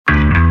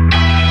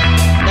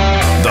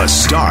The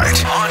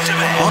Start. On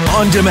demand.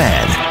 On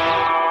demand.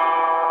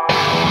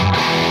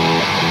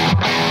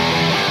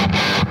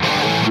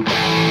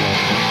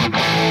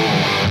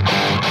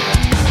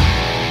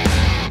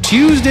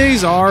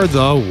 Tuesdays are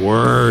the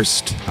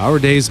worst. Our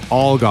days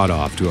all got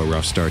off to a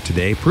rough start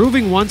today,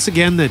 proving once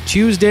again that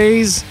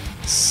Tuesdays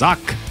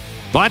suck.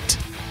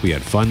 But we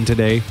had fun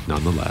today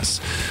nonetheless.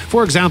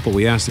 For example,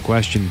 we asked the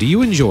question, do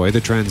you enjoy the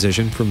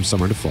transition from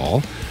summer to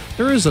fall?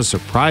 There is a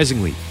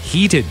surprisingly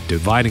heated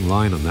dividing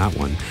line on that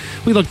one.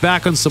 We looked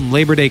back on some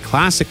Labor Day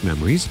classic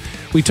memories.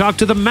 We talked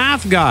to the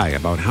math guy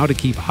about how to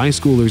keep high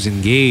schoolers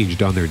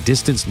engaged on their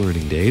distance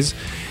learning days.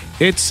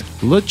 It's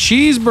La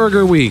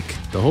Cheeseburger Week.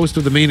 The host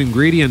of The Main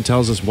Ingredient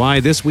tells us why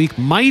this week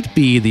might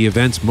be the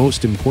event's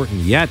most important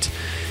yet.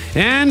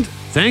 And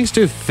thanks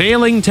to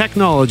failing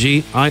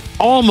technology, I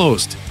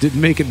almost didn't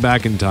make it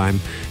back in time,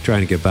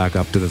 trying to get back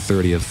up to the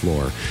 30th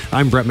floor.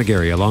 I'm Brett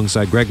McGarry,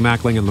 alongside Greg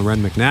Mackling and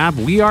Loren McNabb.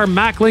 We are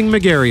Mackling,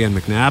 McGarry, and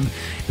McNabb,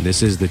 and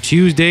this is the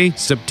Tuesday,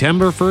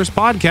 September 1st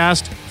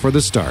podcast for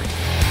The Start.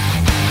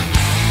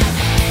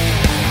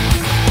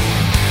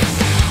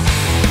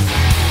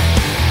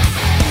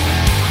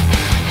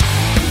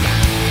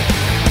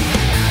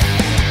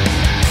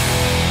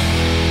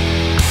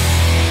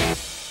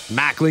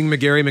 Mackling,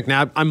 McGarry,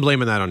 McNabb. I'm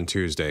blaming that on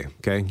Tuesday,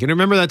 okay? You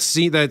remember that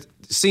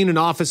scene in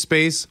Office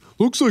Space?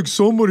 Looks like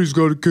somebody's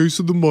got a case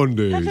of the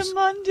Mondays. The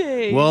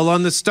Mondays. Well,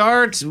 on the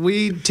Start,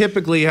 we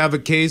typically have a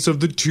case of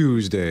the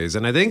Tuesdays.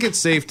 And I think it's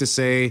safe to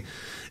say,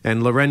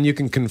 and Loren, you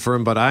can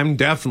confirm, but I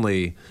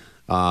definitely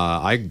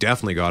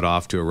got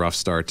off to a rough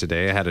start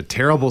today. I had a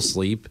terrible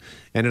sleep.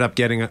 Ended up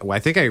I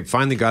think I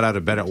finally got out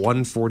of bed at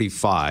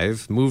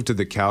 1:45, moved to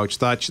the couch,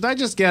 thought, should I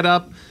just get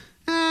up?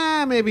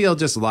 Maybe I'll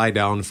just lie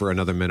down for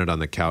another minute on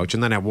the couch.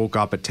 And then I woke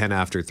up at 10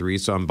 after 3,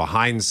 so I'm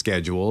behind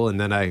schedule. And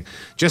then it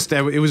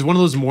was one of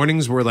those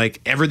mornings where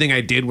like everything I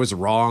did was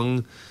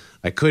wrong.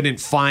 I couldn't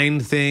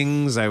find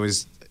things. I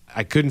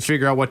couldn't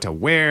figure out what to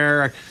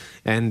wear.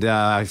 And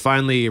I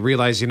finally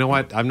realized, you know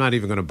what? I'm not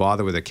even going to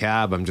bother with a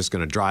cab. I'm just going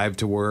to drive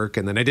to work.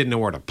 And then I didn't know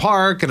where to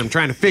park. And I'm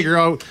trying to figure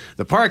out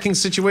the parking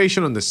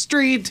situation on the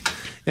street.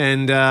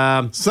 And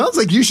sounds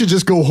like you should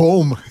just go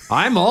home.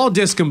 I'm all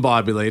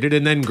discombobulated.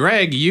 And then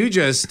Greg,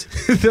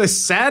 the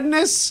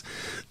sadness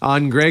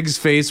on Greg's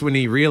face when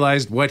he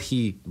realized what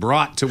he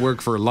brought to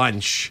work for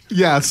lunch.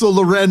 Yeah, so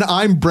Loren,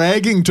 I'm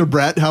bragging to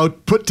Brett how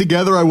put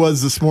together I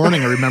was this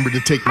morning. I remembered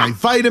to take my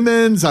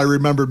vitamins. I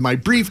remembered my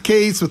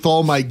briefcase with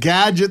all my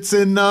gadgets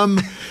in them.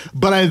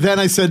 But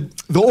I said,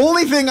 the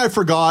only thing I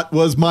forgot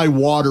was my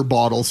water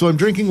bottle. So I'm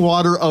drinking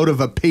water out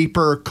of a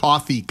paper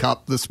coffee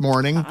cup this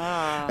morning.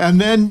 And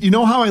then, you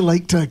know how I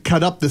like to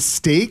cut up the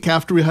steak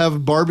after we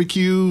have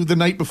barbecue the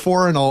night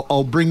before, and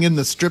I'll bring in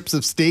the strips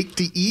of steak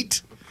to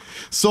eat?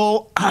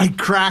 So I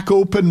crack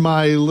open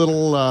my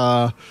little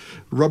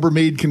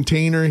Rubbermaid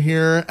container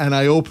here, and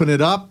I open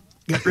it up,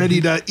 get ready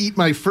to eat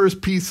my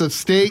first piece of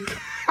steak.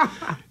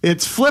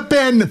 It's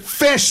flippin'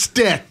 fish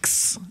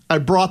sticks. I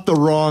brought the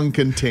wrong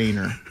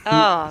container.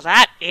 Oh,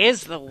 that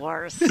is the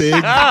worst. Big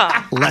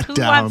letdown. Who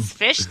wants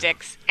fish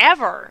sticks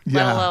ever,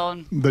 let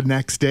alone... The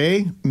next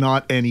day,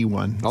 not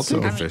anyone. I'll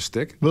take a fish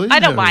stick. I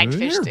don't mind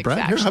fish sticks, Brad,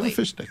 actually. Here, have a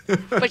fish stick.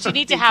 But you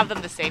need to have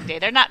them the same day.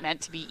 They're not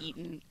meant to be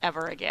eaten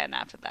ever again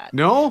after that.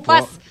 No?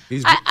 Plus,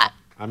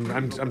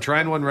 I'm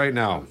trying one right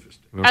now.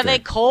 Okay. Are they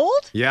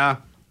cold? Yeah.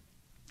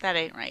 That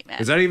ain't right,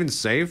 man. Is that even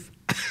safe?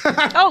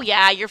 Oh,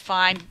 yeah, you're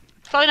fine.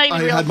 Probably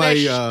not even real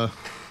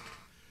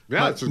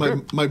fish.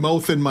 My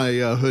mouth in my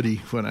hoodie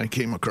when I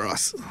came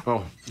across.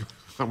 Oh,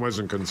 I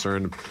wasn't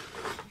concerned.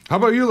 How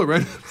about you,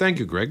 Loren? Thank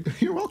you, Greg.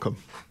 You're welcome.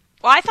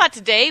 Well, I thought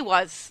today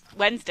was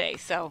Wednesday,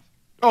 so...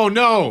 Oh,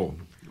 no.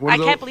 I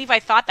can't believe I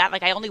thought that.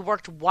 Like, I only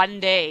worked one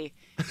day.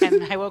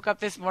 And I woke up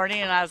this morning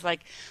and I was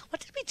like,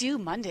 what did we do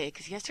Monday?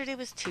 Because yesterday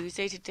was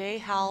Tuesday. Today,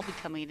 Hal will be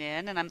coming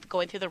in. And I'm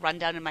going through the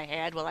rundown in my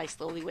head while I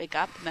slowly wake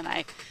up. And then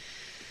I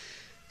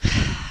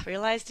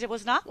realized it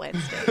was not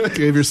Wednesday.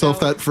 Gave yourself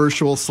that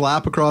virtual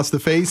slap across the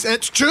face.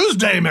 It's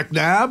Tuesday,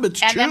 McNabb. It's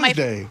Tuesday. And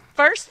then my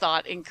first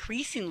thought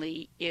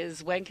increasingly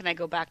is, when can I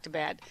go back to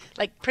bed?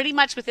 Like, pretty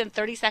much within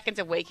 30 seconds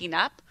of waking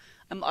up,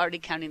 I'm already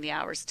counting the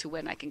hours to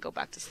when I can go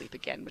back to sleep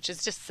again, which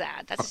is just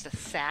sad. That's just a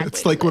sad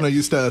It's like when I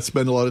used to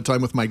spend a lot of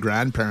time with my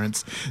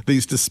grandparents. They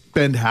used to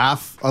spend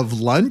half of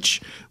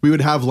lunch. We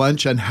would have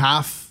lunch, and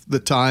half the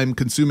time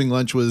consuming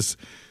lunch was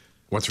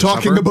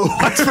talking about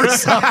what's for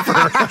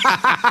supper.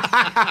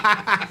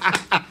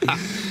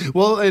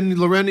 Well, and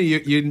Lorena,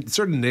 you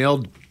sort of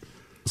nailed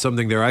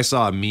something there. I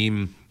saw a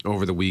meme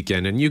over the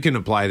weekend, and you can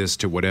apply this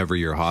to whatever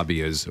your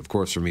hobby is. Of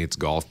course, for me, it's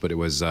golf, but it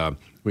was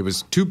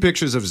two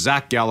pictures of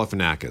Zach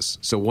Galifianakis.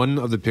 So one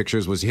of the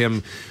pictures was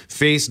him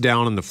face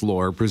down on the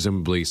floor,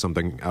 presumably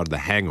something out of The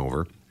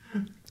Hangover.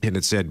 And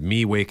it said,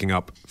 me waking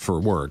up for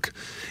work.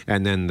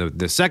 And then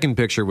the second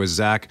picture was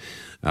Zach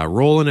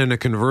rolling in a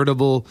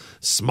convertible,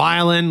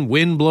 smiling,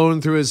 wind blowing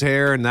through his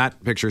hair. And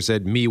that picture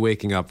said, me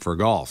waking up for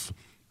golf.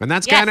 And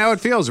that's kind of how it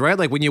feels, right?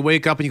 Like when you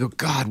wake up and you go,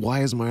 God,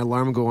 why is my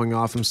alarm going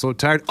off? I'm so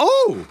tired.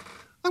 Oh,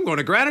 I'm going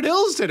to Granite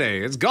Hills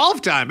today. It's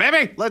golf time,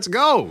 baby. Let's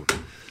go.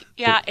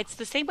 Yeah, it's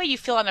the same way you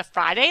feel on a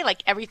Friday.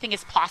 Like everything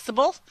is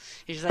possible.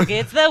 You're just like,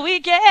 it's the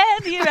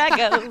weekend, here I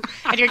go.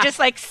 And you're just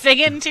like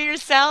singing to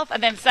yourself.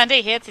 And then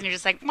Sunday hits and you're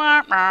just like,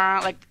 mah,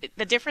 mah. Like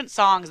the different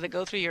songs that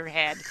go through your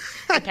head,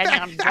 depending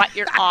on what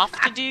you're off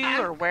to do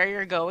or where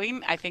you're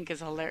going, I think is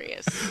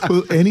hilarious.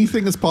 Well,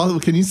 anything is possible.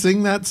 Can you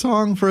sing that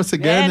song for us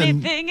again?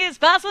 Anything is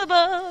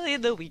possible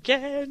in the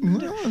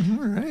weekend. Oh,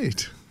 all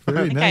right.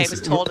 Very I nice.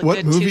 was told a What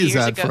good movie 2 is years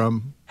that ago.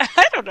 from?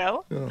 I don't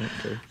know. Oh,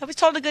 okay. I was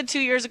told a good 2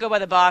 years ago by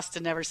the boss to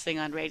never sing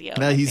on radio.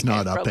 Nah, I he's think not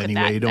I've up broken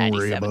anyway. that Don't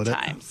worry 97 about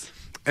it. times.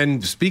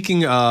 And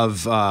speaking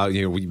of,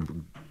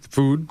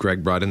 food,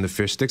 Greg brought in the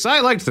fish sticks. I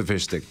liked the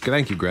fish stick.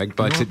 Thank you, Greg.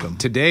 But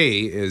today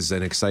is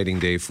an exciting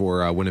day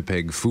for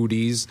Winnipeg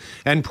foodies,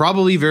 and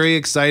probably very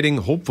exciting,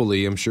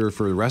 hopefully, I'm sure,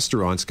 for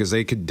restaurants, because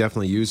they could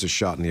definitely use a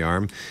shot in the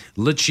arm.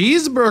 Le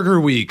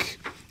Cheeseburger Week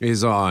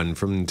is on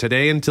from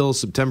today until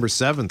September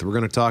 7th. We're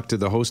going to talk to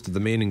the host of The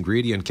Main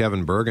Ingredient,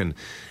 Kevin Bergen,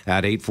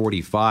 at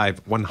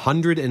 8:45.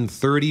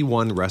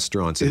 131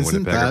 restaurants in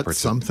Isn't Winnipeg. that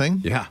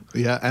something? Yeah.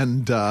 Yeah,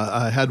 and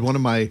I had one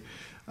of my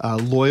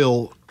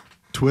loyal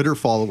Twitter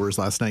followers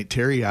last night,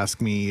 Terry,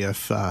 asked me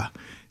if,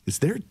 is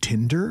there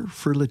Tinder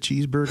for Le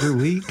Cheeseburger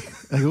Week?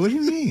 I go, what do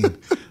you mean?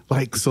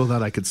 Like, so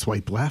that I could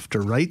swipe left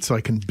or right so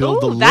I can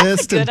build Ooh, a that's a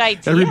list good and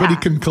idea. everybody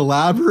can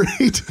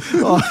collaborate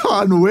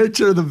on which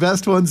are the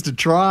best ones to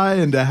try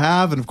and to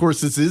have. And of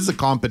course, this is a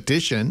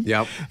competition.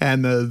 Yep.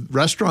 And the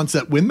restaurants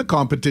that win the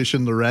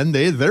competition, Loren,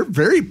 they're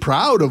very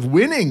proud of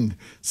winning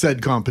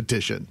said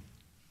competition.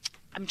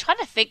 I'm trying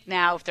to think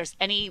now if there's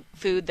any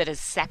food that is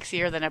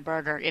sexier than a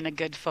burger in a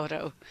good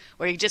photo,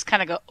 where you just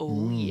kind of go,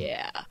 oh,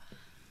 yeah.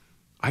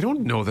 I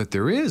don't know that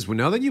there is. Well,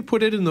 now that you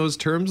put it in those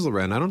terms,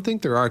 Loren, I don't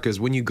think there are, because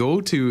when you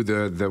go to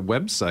the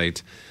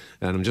website,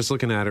 and I'm just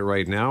looking at it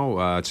right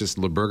now, it's just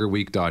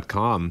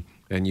leburgerweek.com,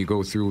 and you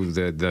go through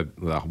the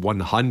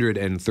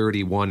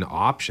 131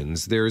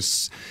 options.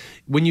 There's,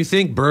 when you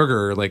think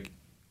burger, like,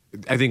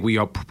 I think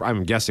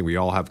I'm guessing we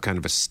all have kind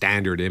of a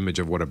standard image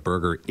of what a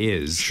burger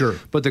is. Sure.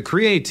 But the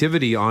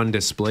creativity on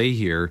display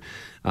here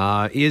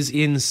is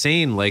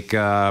insane. Like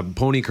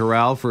Pony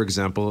Corral, for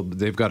example,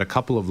 they've got a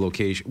couple of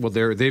locations. Well,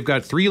 they've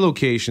got 3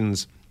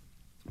 locations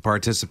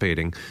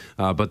participating,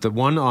 but the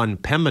one on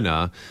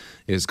Pembina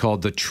is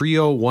called the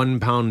Trio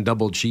 1-pound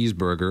double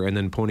cheeseburger, and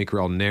then Pony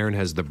Corral Nairn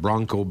has the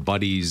Bronco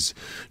Buddies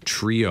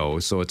Trio.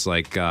 So it's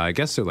like I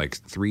guess they're like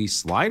 3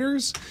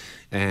 sliders,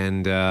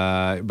 and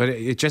but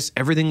it just,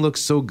 everything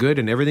looks so good,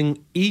 and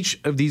each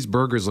of these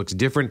burgers looks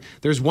different.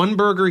 There's one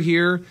burger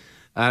here.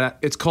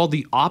 It's called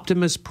the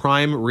Optimus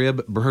Prime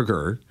Rib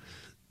Burger,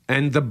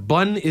 and the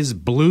bun is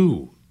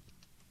blue.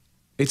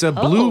 It's a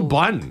blue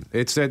bun.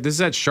 This is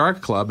at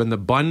Shark Club, and the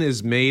bun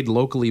is made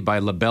locally by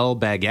La Belle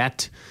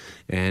Baguette,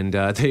 and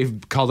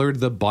they've colored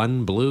the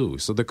bun blue.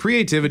 So the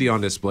creativity on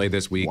display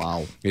this week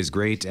is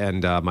great,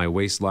 and my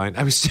waistline.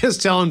 I was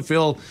just telling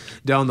Phil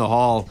down the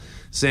hall,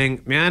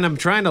 saying, man, I'm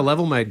trying to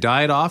level my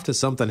diet off to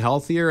something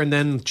healthier, and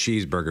then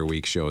Cheeseburger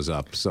Week shows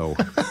up. So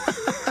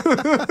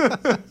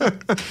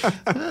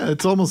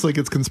It's almost like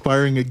it's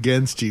conspiring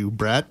against you,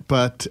 Brett,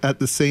 but at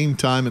the same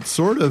time, it's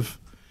sort of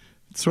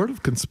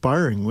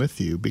conspiring with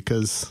you,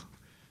 because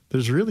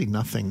there's really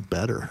nothing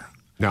better.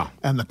 no,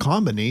 And the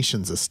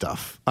combinations of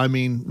stuff. I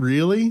mean,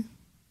 really?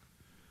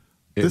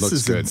 it This looks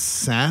is good.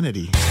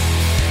 insanity.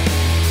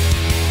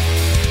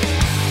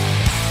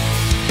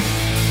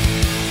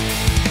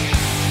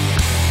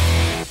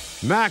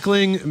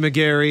 Mackling,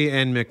 McGarry,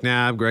 and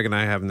McNabb. Greg and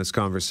I are having this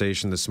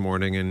conversation this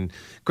morning, and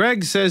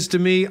Greg says to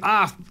me,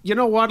 you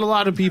know what? A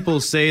lot of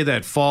people say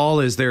that fall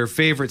is their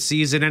favorite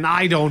season, and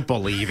I don't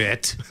believe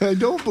it. I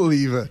don't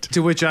believe it.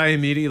 To which I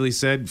immediately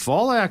said,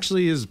 fall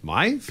actually is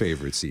my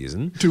favorite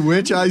season. To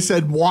which I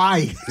said,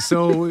 why?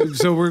 So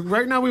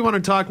right now we want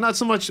to talk not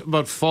so much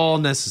about fall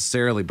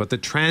necessarily, but the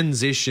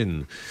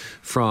transition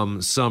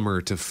from summer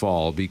to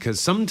fall,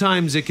 because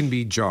sometimes it can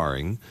be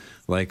jarring.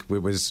 Like,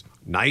 it was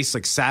nice.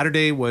 Like,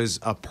 Saturday was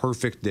a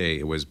perfect day.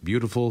 It was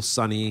beautiful,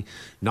 sunny,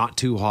 not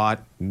too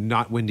hot,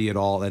 not windy at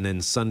all. And then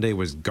Sunday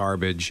was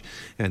garbage.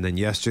 And then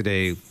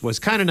yesterday was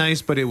kind of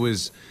nice, but it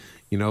was,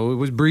 it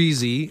was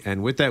breezy.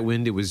 And with that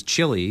wind, it was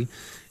chilly.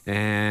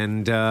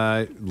 And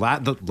fall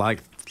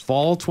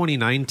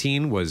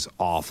 2019 was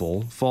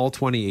awful. Fall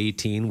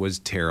 2018 was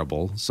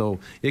terrible. So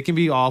it can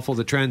be awful.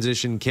 The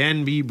transition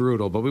can be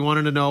brutal. But we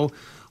wanted to know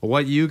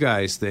what you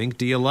guys think.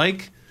 Do you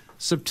like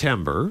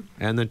September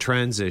and the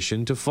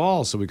transition to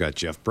fall? So we got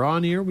Jeff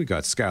Braun here, we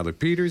got Skylar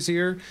Peters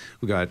here,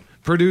 we got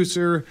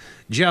producer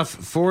Jeff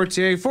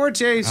Forte,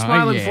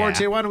 Smiling yeah.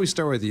 Forte. Why don't we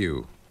start with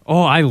you?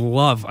 Oh, I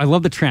love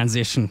the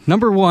transition.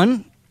 Number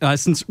one,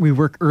 since we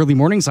work early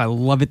mornings, I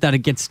love it that it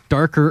gets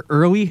darker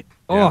early.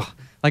 Yeah. Oh,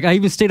 like I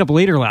even stayed up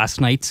later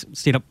last night,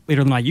 stayed up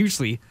later than I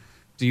usually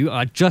do,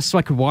 just so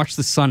I could watch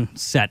the sun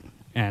set.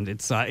 And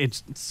it's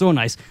so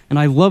nice. And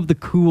I love the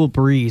cool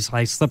breeze.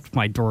 I slept with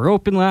my door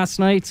open last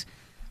night.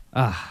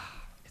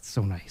 It's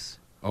so nice.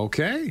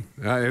 Okay,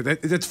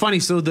 that's funny.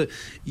 So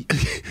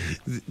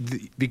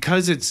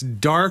because it's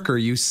darker,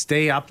 you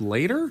stay up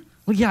later.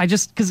 Well, yeah,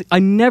 because I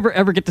never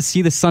ever get to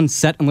see the sun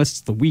set unless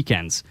it's the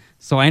weekends.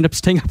 So I end up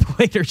staying up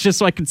later just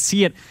so I can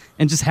see it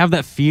and just have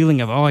that feeling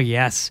of, oh,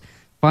 yes,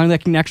 finally I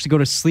can actually go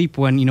to sleep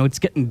when, it's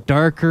getting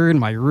darker in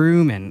my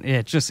room, and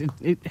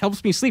it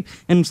helps me sleep.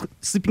 And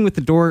sleeping with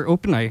the door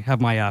open, I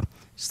have my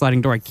sliding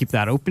door, I keep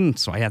that open,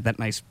 so I have that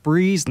nice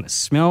breeze and the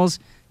smells.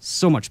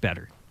 So much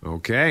better.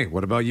 Okay,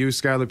 what about you,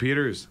 Skylar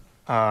Peters?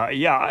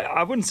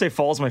 I wouldn't say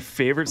fall's my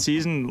favorite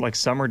season, like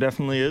summer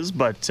definitely is,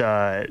 but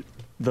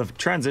the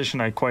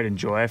transition I quite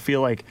enjoy. I feel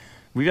like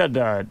we had,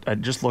 I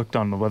just looked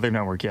on the Weather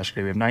Network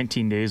yesterday, we have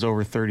 19 days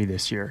over 30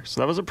 this year.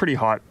 So that was a pretty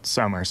hot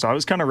summer. So I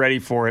was kind of ready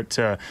for it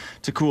to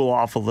cool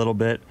off a little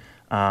bit.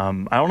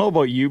 I don't know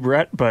about you,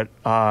 Brett, but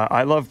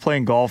I love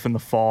playing golf in the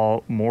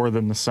fall more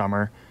than the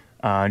summer,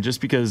 just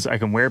because I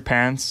can wear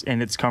pants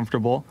and it's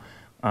comfortable.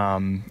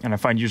 And I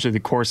find usually the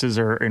courses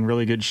are in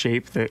really good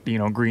shape. That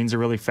greens are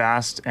really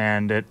fast,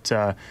 and it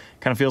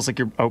kind of feels like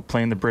you're out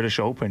playing the British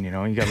Open. You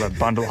got to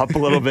bundle up a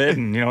little bit,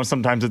 and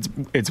sometimes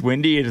it's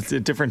windy. It's a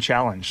different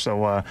challenge.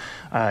 So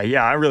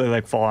I really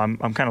like fall. I'm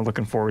kind of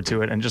looking forward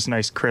to it, and just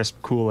nice, crisp,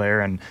 cool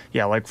air. And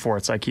like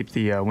Forts, I keep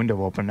the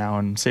window open now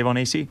and save on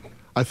AC.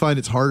 I find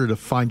it's harder to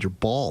find your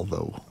ball,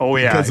 though. Oh,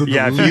 yeah. Because of the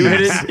If you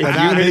hit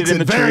it in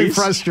the very trees.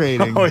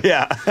 frustrating. Oh,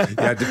 yeah.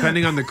 Yeah,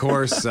 depending on the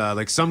course.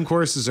 Like some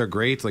courses are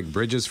great. Like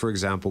Bridges, for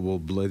example,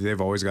 they've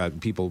always got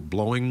people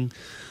blowing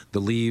the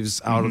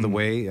leaves out of the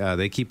way.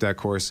 They keep that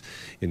course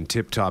in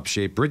tip-top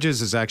shape.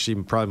 Bridges is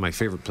actually probably my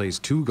favorite place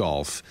to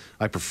golf.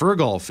 I prefer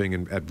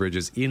golfing at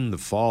Bridges in the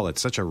fall.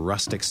 It's such a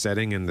rustic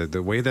setting, and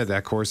the way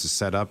that course is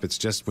set up, it's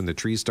just when the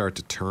trees start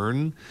to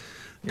turn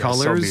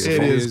colors. So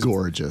it is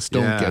gorgeous.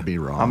 Don't get me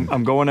wrong.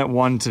 I'm going at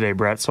 1 today,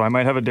 Brett, so I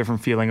might have a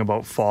different feeling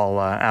about fall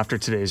after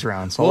today's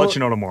round. So I'll let you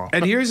know tomorrow.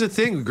 And here's the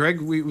thing,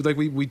 Greg.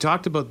 We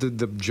talked about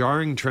the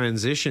jarring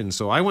transition.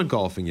 So I went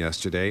golfing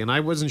yesterday, and I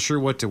wasn't sure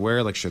what to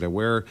wear. Like, should I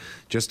wear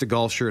just a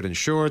golf shirt and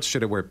shorts?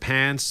 Should I wear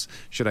pants?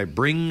 Should I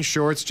bring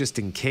shorts just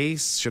in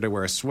case? Should I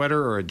wear a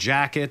sweater or a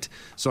jacket?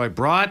 So I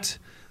brought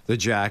the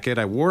jacket.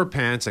 I wore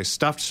pants. I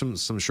stuffed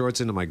some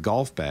shorts into my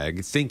golf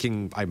bag,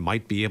 thinking I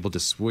might be able to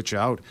switch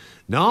out.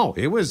 No,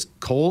 it was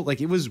cold. Like,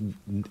 it was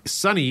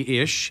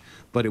sunny-ish,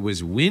 but it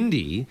was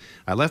windy.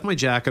 I left my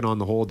jacket on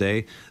the whole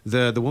day.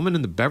 The woman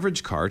in the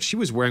beverage cart, she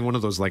was wearing one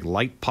of those like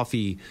light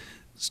puffy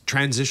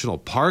transitional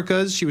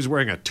parkas. She was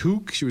wearing a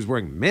toque. She was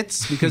wearing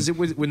mitts because it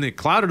was when they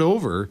clouded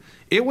over,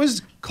 it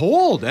was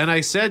cold. And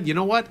I said, you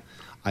know what?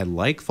 I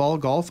like fall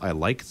golf. I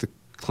like the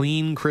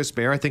clean, crisp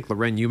air. I think,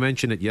 Loren, you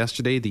mentioned it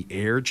yesterday, the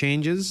air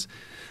changes.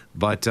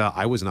 But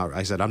I was not.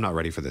 I said, I'm not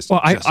ready for this.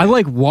 Well, I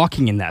like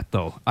walking in that,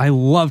 though. I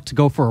love to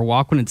go for a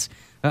walk when it's...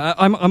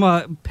 I'm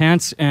a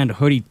pants and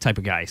hoodie type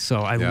of guy, so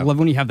I love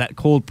when you have that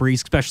cold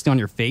breeze, especially on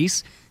your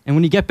face. And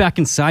when you get back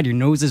inside, your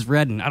nose is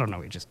red, and I don't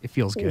know, it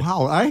feels good.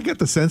 Wow, I get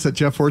the sense that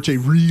Jeff Forte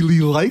really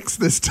likes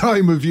this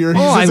time of year.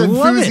 He's I as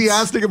love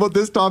enthusiastic about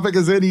this topic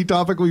as any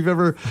topic we've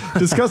ever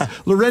discussed.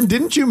 Loren,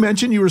 didn't you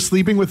mention you were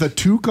sleeping with a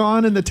toque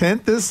on in the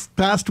tent this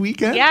past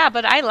weekend? Yeah,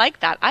 but I like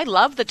that. I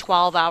love the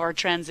 12-hour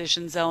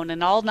transition zone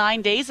and all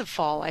 9 days of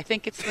fall. I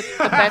think it's the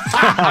best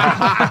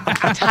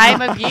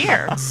time of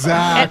year.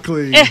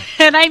 Exactly.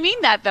 And I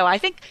mean that, though. I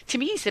think, to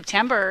me,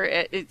 September,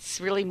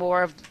 it's really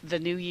more of the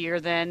new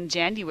year than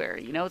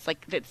January. It's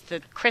like it's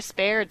the crisp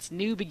air. It's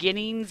new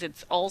beginnings.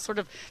 It's all sort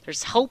of,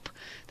 there's hope.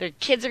 Their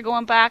kids are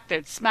going back.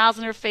 There's smiles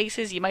on their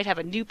faces. You might have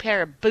a new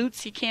pair of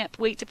boots you can't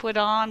wait to put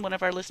on. One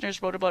of our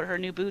listeners wrote about her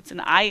new boots, and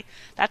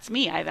that's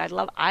me.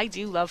 I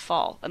do love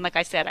fall. And like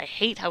I said, I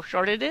hate how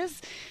short it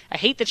is. I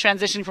hate the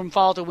transition from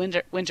fall to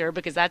winter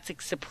because that's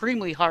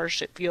supremely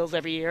harsh. It feels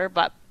every year,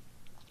 but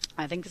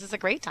I think this is a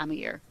great time of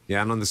year.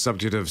 Yeah, and on the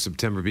subject of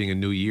September being a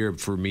new year,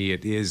 for me,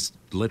 it is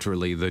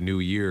literally the new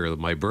year.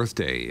 My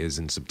birthday is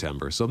in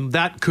September. So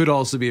that could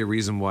also be a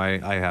reason why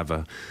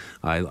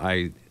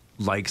I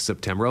like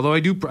September. Although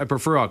I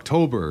prefer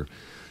October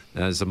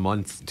as a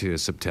month to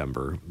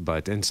September.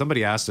 And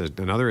somebody asked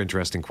another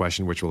interesting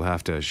question, which we'll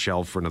have to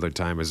shelve for another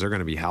time. Is there going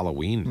to be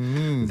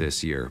Halloween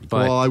this year?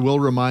 Well, I will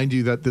remind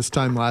you that this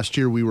time last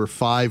year, we were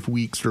 5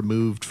 weeks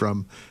removed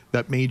from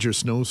that major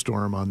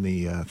snowstorm on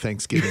the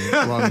Thanksgiving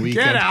long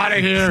weekend. Get out of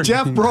here.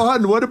 Jeff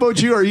Braun, what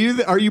about you? Are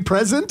you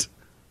present?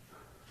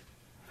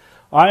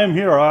 I am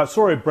here.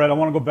 Sorry, Brett, I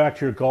want to go back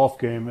to your golf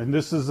game. And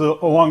this is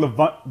along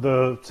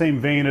the same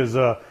vein as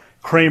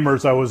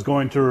Kramer's. I was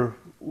going to,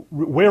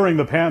 wearing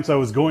the pants I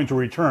was going to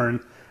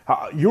return.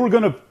 You were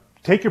going to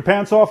take your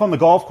pants off on the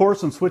golf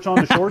course and switch on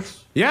to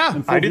shorts?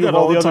 Yeah, I do that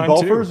all the other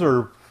golfers, too.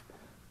 Or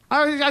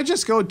I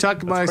just go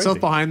tuck myself crazy.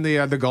 behind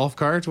the golf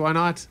cart. Why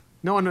not?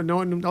 No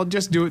one. I'll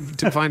just do it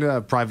to find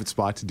a private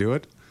spot to do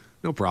it.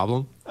 No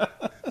problem.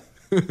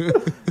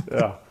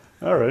 Yeah.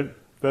 All right.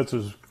 That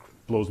just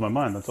blows my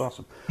mind. That's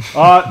awesome.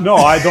 No,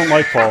 I don't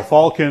like fall.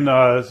 Fall can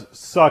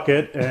suck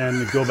it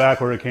and go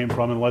back where it came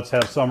from, and let's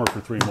have summer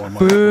for 3 more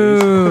months.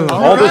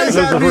 All this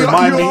does is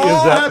remind me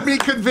is that had me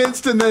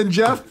convinced, and then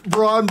Jeff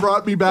Braun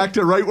brought me back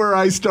to right where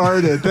I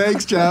started.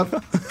 Thanks,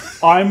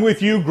 Jeff. I'm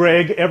with you,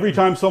 Greg. Every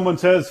time someone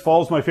says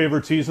fall's my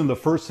favorite season, the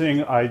first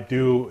thing I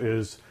do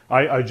is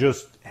I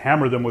just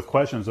hammer them with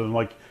questions. And I'm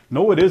like,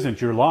 no, it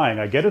isn't. You're lying.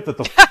 I get it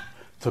that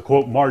to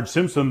quote Marge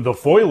Simpson, the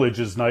foliage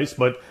is nice,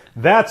 but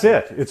that's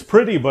it. It's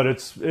pretty, but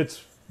it's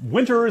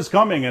winter is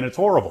coming and it's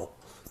horrible.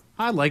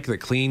 I like the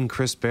clean,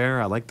 crisp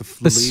air. I like the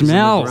The leaves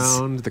smells. on the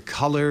ground, the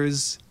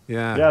colors.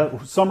 Yeah.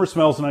 Yeah, summer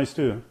smells nice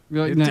too.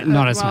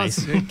 Not as nice.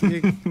 It can be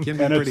And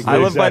pretty it's- good. I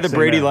live by exact the same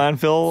Brady man.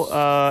 landfill,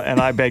 and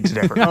I beg to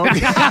differ.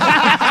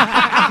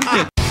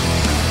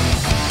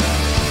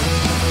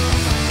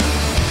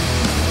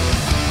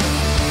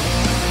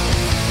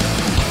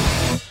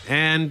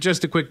 And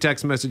just a quick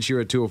text message here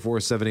at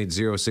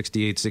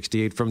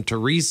 204-780-6868 from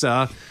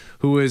Teresa,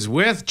 who is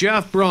with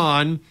Jeff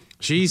Braun.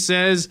 She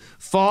says,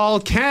 fall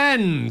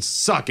can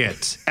suck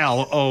it.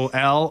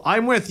 LOL.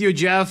 I'm with you,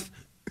 Jeff.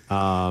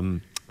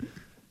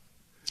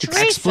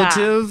 Teresa,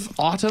 Expletive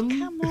autumn.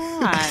 come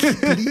on.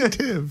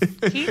 Expletive.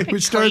 Keep it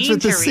Which starts clean,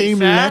 with the same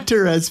Teresa.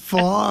 letter as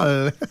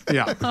fall.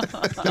 Yeah.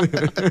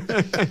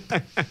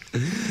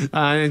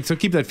 And so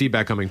keep that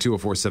feedback coming,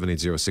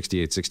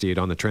 204-780-6868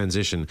 on the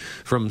transition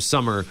from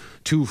summer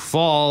to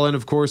fall. And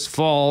of course,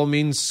 fall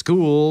means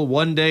school,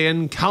 1 day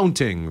and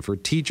counting for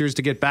teachers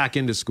to get back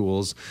into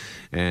schools,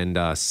 and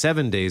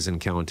 7 days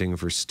and counting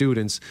for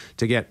students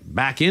to get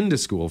back into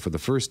school for the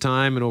first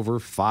time in over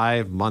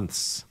 5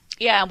 months.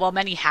 Yeah, well,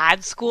 many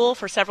had school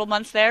for several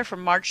months there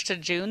from March to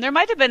June. There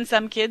might have been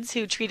some kids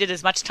who treated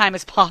as much time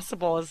as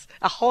possible as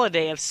a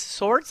holiday of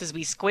sorts as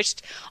we squished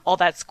all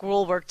that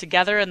schoolwork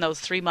together in those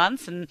 3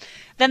 months. And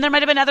then there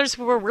might have been others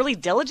who were really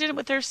diligent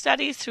with their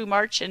studies through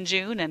March and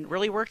June and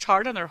really worked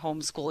hard on their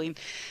homeschooling.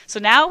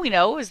 So now we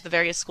know, as the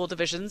various school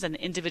divisions and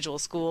individual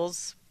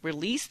schools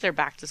release their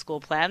back-to-school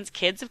plans,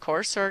 kids, of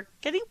course, are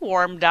getting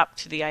warmed up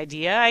to the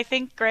idea, I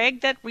think,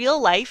 Greg, that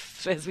real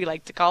life, as we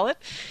like to call it,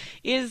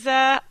 is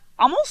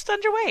almost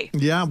underway.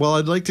 Yeah, well,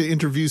 I'd like to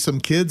interview some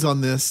kids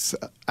on this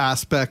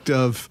aspect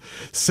of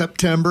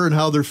September and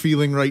how they're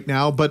feeling right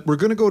now. But we're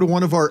going to go to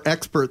one of our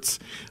experts.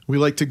 We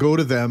like to go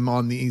to them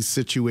on these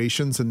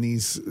situations and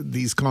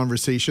these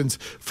conversations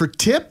for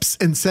tips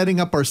and setting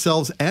up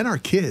ourselves and our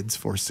kids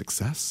for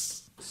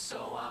success.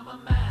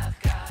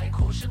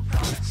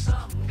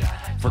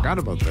 Forgot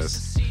about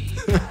this.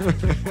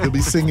 He'll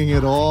be singing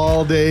it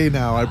all day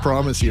now, I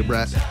promise you,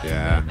 Brett.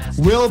 Yeah.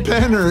 Will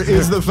Penner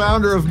is the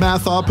founder of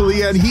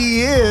Mathopoly, and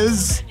he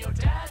is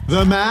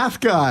the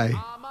math guy.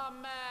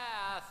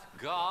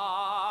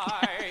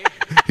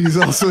 He's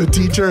also a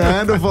teacher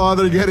and a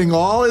father, getting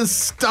all his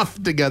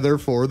stuff together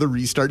for the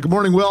restart. Good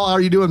morning, Will. How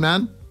are you doing,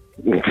 man?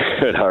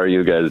 Good. How are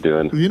you guys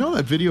doing? You know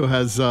that video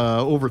has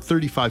over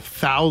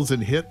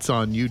 35,000 hits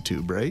on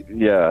YouTube, right?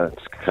 Yeah,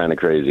 it's kind of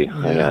crazy.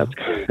 Yeah.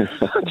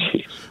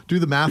 Jeez. Do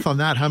the math on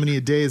that. How many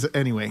a day is it?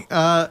 Anyway.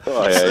 Oh,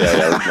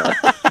 yeah.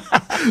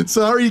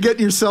 So how are you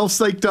getting yourself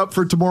psyched up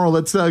for tomorrow?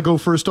 Let's go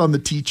first on the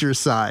teacher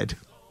side.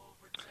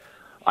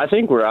 I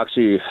think we're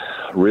actually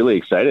really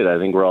excited. I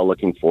think we're all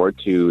looking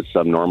forward to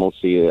some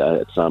normalcy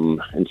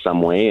in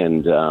some way,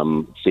 and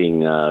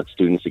seeing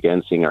students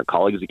again, seeing our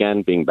colleagues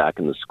again, being back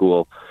in the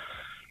school.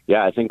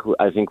 Yeah, I think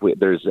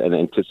there's an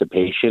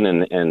anticipation,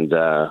 and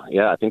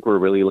I think we're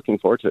really looking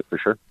forward to it for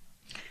sure.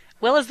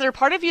 Well, is there a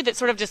part of you that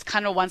sort of just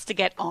kind of wants to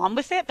get on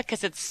with it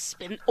because it's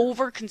been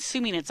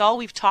over-consuming? It's all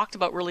we've talked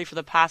about really for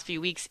the past few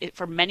weeks.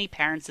 For many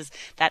parents is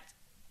that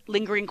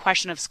lingering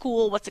question of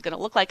school, what's it going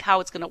to look like,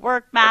 how it's going to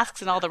work,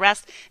 masks and all the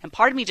rest. And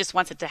part of me just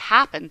wants it to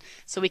happen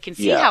so we can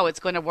see how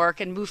it's going to work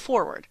and move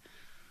forward.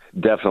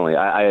 Definitely.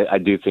 I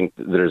do think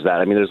there's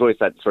that. I mean, there's always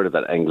that sort of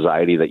that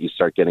anxiety that you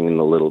start getting in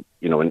the little,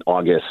 in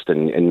August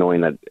and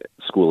knowing that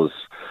school is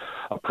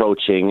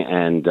approaching.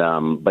 And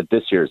but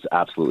this year is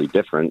absolutely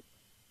different.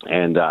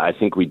 And I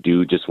think we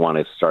do just want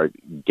to start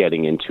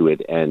getting into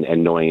it and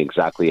knowing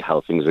exactly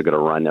how things are going to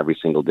run every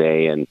single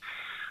day, and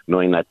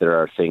knowing that there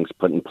are things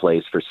put in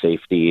place for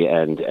safety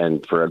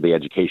and for the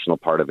educational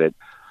part of it,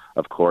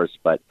 of course.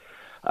 But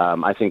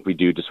I think we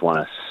do just want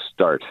to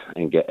start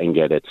and get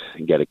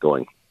it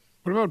going.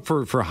 What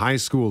about for high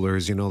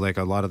schoolers? Like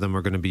a lot of them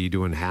are going to be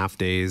doing half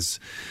days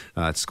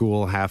at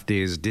school, half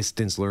days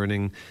distance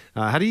learning.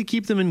 How do you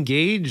keep them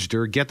engaged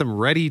or get them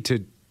ready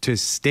to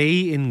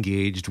stay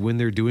engaged when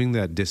they're doing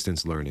that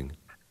distance learning?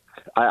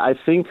 I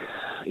think,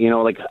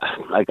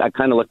 I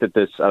kind of looked at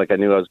this, like I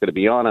knew I was going to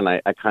be on, and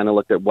I kind of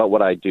looked at what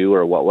would I do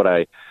or what would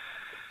I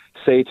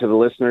say to the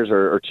listeners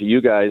or to you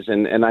guys.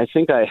 And I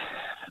think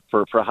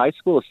for high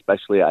school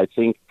especially, I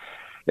think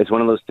it's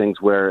one of those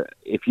things where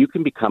if you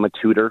can become a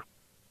tutor,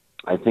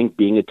 I think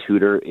being a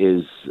tutor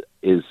is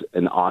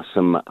an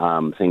awesome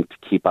thing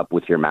to keep up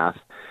with your math.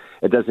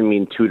 It doesn't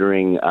mean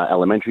tutoring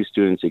elementary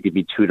students. It could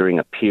be tutoring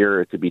a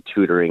peer. It could be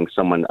tutoring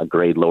someone a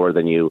grade lower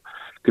than you.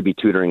 It could be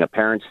tutoring a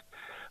parent.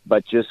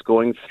 But just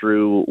going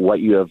through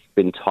what you have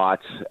been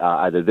taught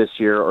either this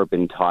year or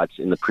been taught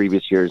in the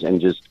previous years and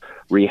just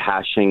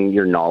rehashing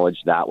your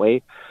knowledge that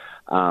way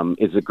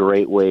is a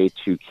great way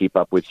to keep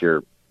up with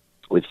your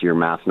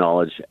math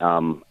knowledge.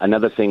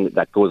 Another thing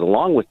that goes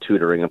along with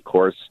tutoring, of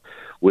course,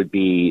 would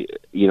be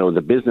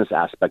the business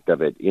aspect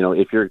of it.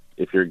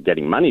 If you're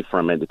getting money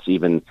from it, it's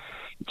even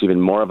it's even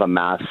more of a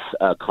math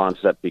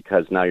concept,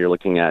 because now you're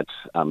looking at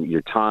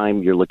your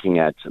time, you're looking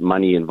at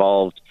money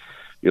involved,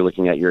 you're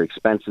looking at your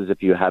expenses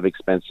if you have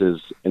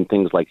expenses and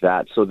things like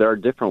that. So there are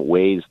different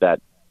ways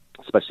that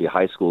especially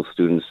high school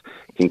students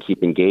can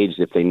keep engaged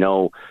if they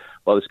know,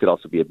 well, this could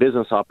also be a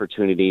business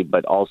opportunity,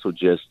 but also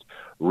just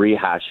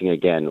rehashing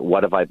again,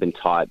 what have I been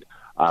taught?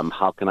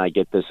 How can I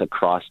get this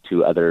across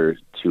to other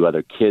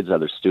kids,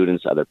 other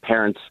students, other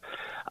parents?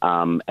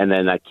 And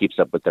then that keeps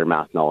up with their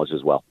math knowledge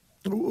as well.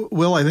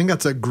 Will, I think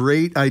that's a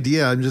great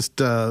idea. I'm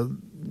just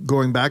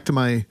going back to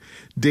my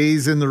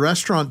days in the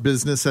restaurant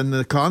business and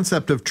the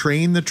concept of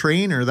train the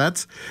trainer.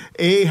 That's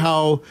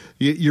how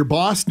your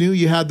boss knew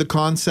you had the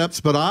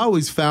concepts, but I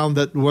always found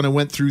that when I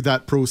went through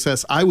that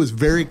process, I was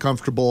very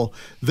comfortable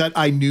that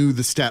I knew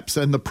the steps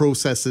and the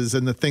processes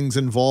and the things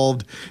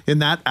involved in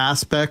that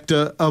aspect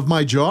of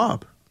my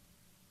job.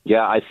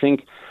 Yeah, I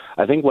think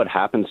what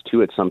happens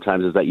to it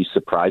sometimes is that you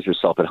surprise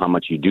yourself at how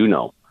much you do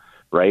know.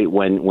 Right,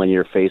 when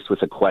you're faced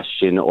with a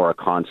question or a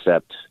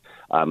concept,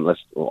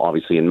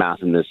 obviously in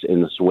math in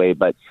this way,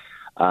 but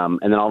and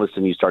then all of a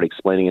sudden you start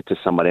explaining it to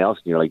somebody else,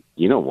 and you're like,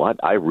 you know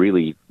what, I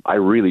really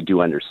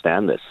do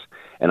understand this,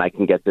 and I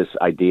can get this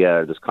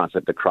idea or this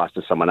concept across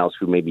to someone else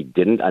who maybe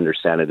didn't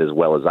understand it as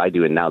well as I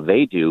do, and now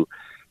they do,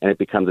 and it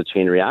becomes a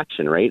chain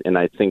reaction, right? And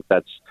I think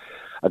that's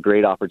a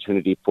great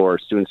opportunity for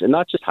students, and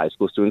not just high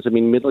school students. I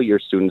mean, middle year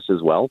students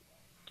as well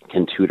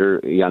can tutor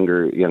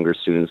younger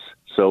students.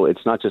 So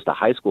it's not just a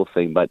high school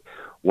thing, but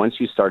once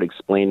you start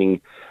explaining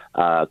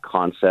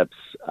concepts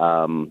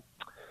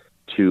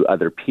to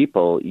other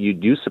people, you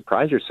do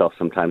surprise yourself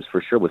sometimes,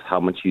 for sure, with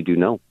how much you do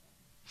know.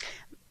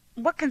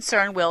 What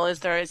concern, Will, is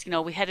there is,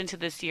 we head into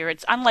this year.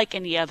 It's unlike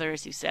any other,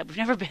 as you said. We've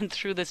never been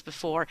through this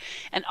before.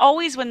 And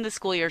always when the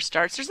school year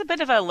starts, there's a bit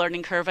of a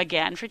learning curve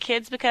again for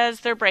kids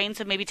because their brains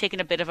have maybe taken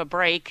a bit of a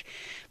break.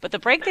 But the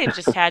break they've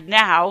just had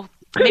now,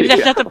 maybe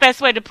that's not the best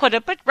way to put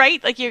it, but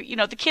right, like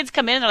the kids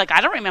come in and they're like,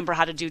 I don't remember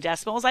how to do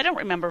decimals, I don't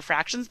remember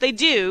fractions. They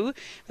do,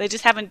 they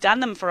just haven't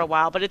done them for a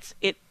while. But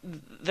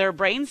their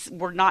brains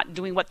were not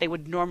doing what they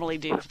would normally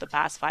do for the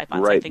past 5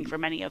 months, right. I think, for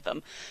many of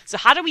them. So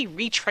how do we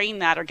retrain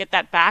that or get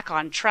that back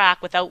on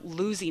track without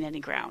losing any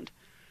ground?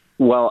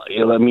 Well,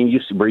 I mean,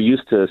 we're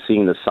used to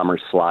seeing the summer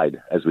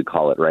slide, as we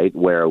call it, right,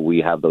 where we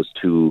have those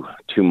two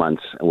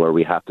months where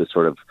we have to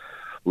sort of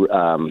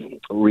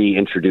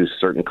reintroduce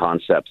certain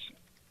concepts.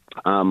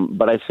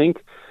 But I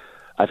think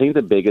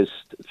the biggest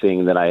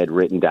thing that I had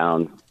written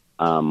down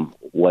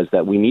was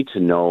that we need to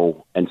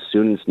know, and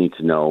students need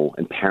to know,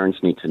 and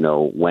parents need to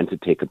know when to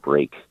take a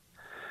break.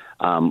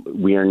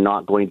 We are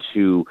not going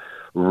to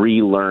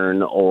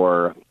relearn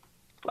or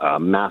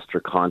master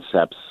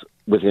concepts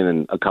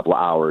within a couple of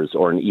hours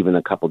or even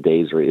a couple of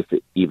days, or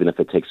even if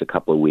it takes a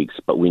couple of weeks.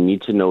 But we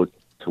need to know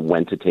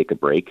when to take a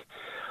break.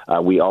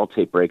 We all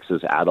take breaks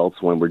as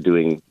adults when we're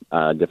doing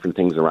different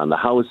things around the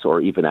house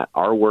or even at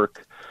our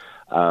work.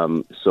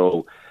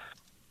 So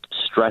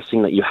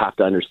stressing that you have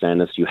to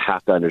understand this,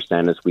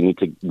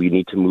 we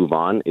need to move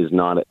on is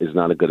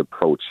not a good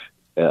approach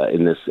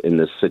in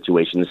this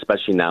situation,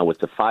 especially now with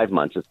the 5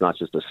 months. It's not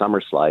just a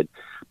summer slide,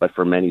 but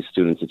for many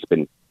students, it's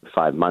been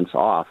 5 months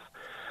off.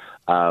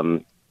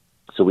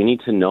 So we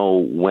need to know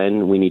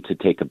when we need to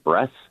take a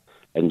breath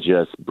and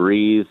just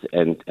breathe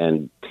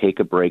and take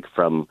a break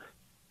from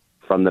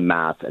the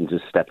math and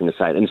just stepping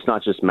aside. And it's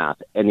not just math,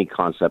 any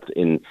concept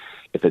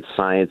if it's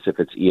science, if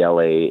it's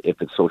ELA,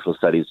 if it's social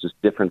studies,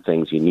 just different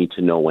things. You need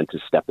to know when to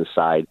step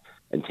aside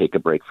and take a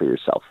break for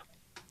yourself.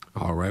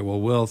 All right.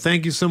 Well, Will,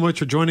 thank you so much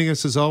for joining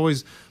us as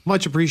always.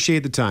 Much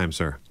appreciate the time,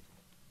 sir.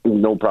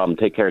 No problem.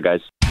 Take care,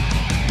 guys.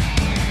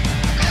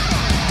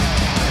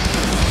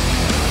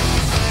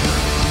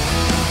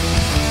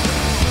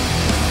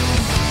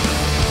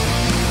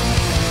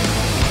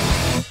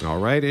 All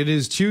right. It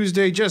is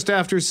Tuesday just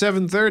after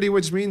 7:30,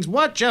 which means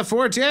what, Jeff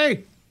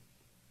Fortier?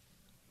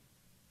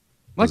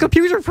 My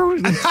computer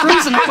frozen.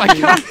 Oh my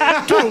God.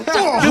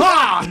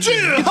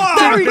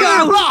 There we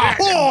go.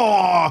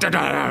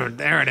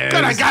 There it is.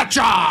 Good, I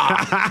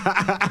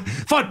gotcha.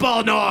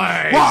 Football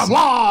noise. Wah,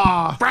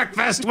 wah.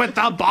 Breakfast with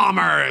the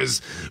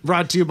Bombers.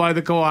 Brought to you by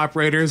the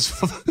Cooperators.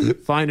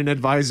 Find an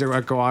advisor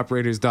at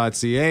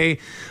cooperators.ca.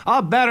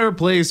 A better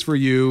place for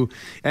you.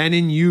 And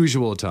in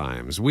usual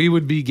times, we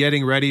would be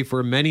getting ready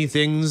for many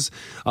things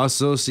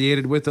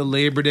associated with the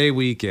Labor Day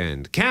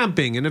weekend.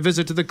 Camping and a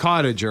visit to the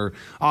cottage are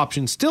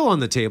options still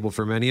on the table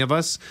for many of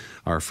us.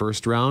 Our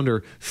first round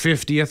or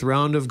 50th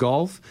round of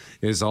golf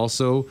is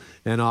also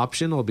an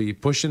option. I'll be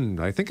pushing,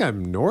 I think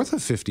I'm north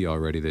of 50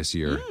 already this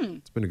year.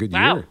 It's been a good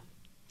year.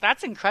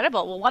 That's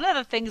incredible. Well, one of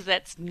the things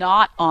that's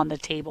not on the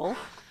table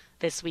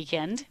this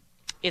weekend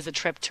is a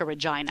trip to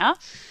Regina.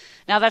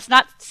 Now, that's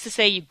not to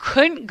say you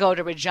couldn't go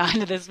to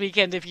Regina this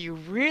weekend if you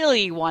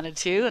really wanted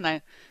to. And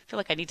I feel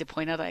like I need to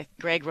point out that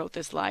Greg wrote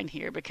this line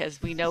here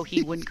because we know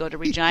he wouldn't go to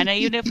Regina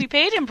even if we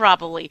paid him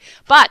properly.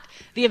 But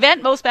the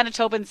event most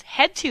Manitobans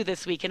head to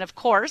this weekend, of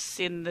course,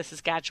 in the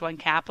Saskatchewan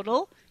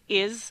capital,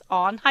 is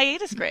on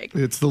hiatus, Greg.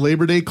 It's the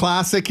Labor Day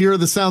Classic. Here are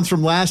the sounds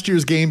from last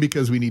year's game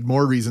because we need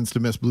more reasons to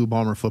miss Blue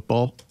Bomber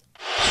football.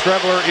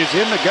 Strebler is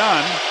in the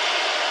gun,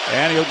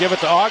 and he'll give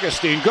it to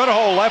Augustine. Good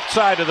hole left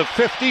side of the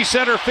 50,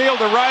 center field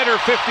to Ryder,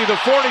 50, the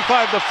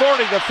 45, the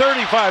 40, the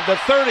 35, the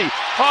 30.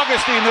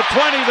 Augustine, the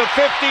 20, the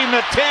 15,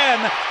 the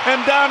 10,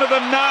 and down to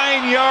the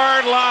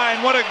 9-yard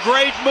line. What a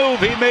great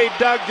move he made,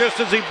 Doug, just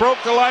as he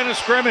broke the line of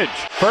scrimmage.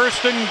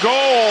 First and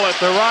goal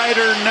at the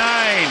Ryder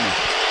 9.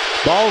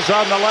 Ball's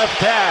on the left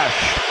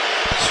hash.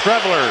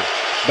 Strebler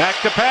back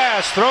to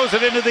pass, throws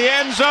it into the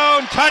end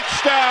zone.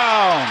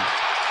 Touchdown!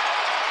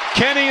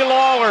 Kenny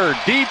Lawler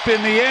deep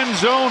in the end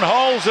zone,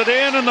 hauls it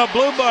in, and the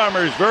Blue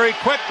Bombers very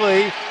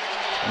quickly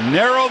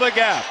narrow the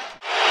gap.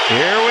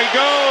 Here we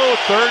go,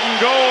 third and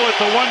goal at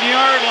the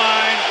 1-yard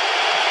line.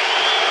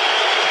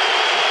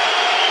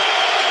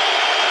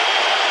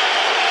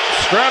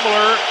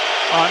 Strebler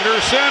under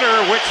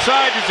center. Which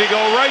side does he go?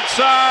 Right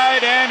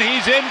side, and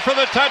he's in for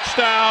the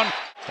touchdown.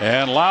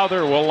 And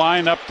Lowther will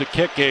line up to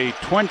kick a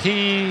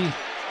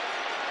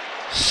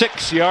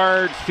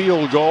 26-yard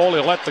field goal.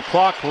 He'll let the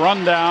clock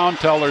run down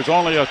till there's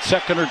only a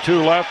second or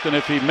two left, and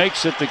if he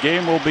makes it, the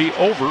game will be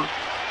over.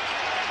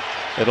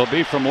 It'll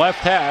be from left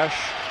hash.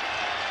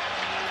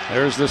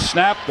 There's the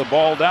snap, the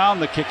ball down,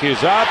 the kick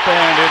is up,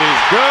 and it is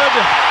good.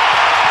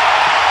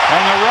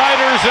 And the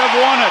Riders have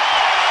won it,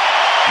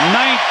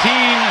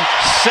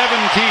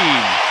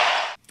 19-17.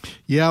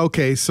 Yeah,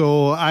 okay,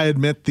 so I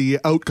admit the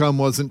outcome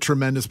wasn't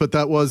tremendous, but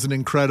that was an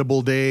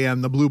incredible day,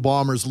 and the Blue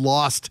Bombers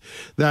lost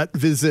that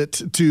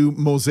visit to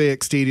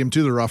Mosaic Stadium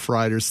to the Rough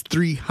Riders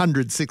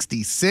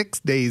 366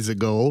 days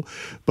ago,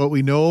 but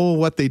we know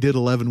what they did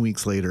 11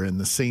 weeks later in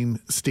the same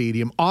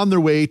stadium on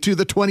their way to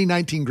the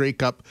 2019 Grey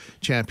Cup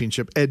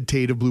Championship. Ed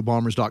Tate of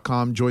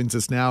BlueBombers.com joins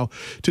us now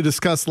to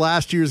discuss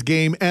last year's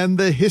game and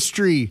the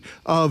history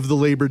of the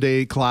Labor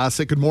Day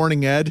Classic. Good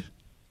morning, Ed.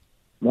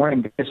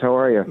 Morning, guys. How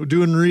are you? We're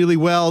doing really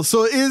well.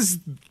 So is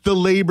the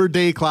Labor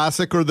Day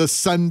Classic or the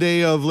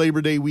Sunday of Labor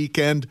Day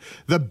weekend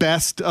the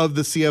best of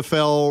the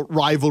CFL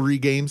rivalry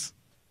games?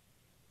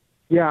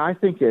 Yeah, I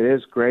think it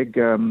is, Greg.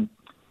 You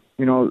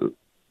know,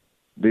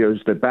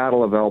 there's the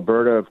Battle of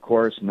Alberta, of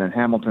course, and then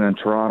Hamilton and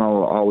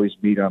Toronto always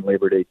meet on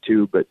Labor Day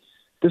too, but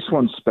this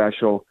one's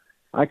special.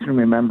 I can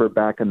remember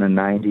back in the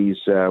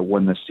 90s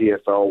when the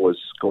CFL was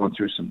going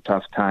through some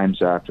tough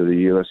times after the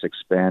U.S.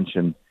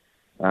 expansion.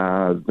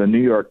 The New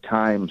York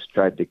Times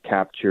tried to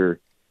capture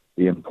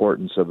the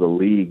importance of the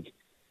league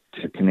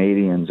to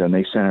Canadians, and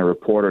they sent a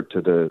reporter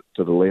to the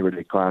Labor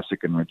Day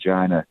Classic in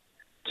Regina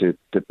to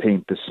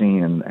paint the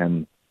scene.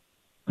 And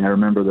I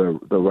remember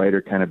the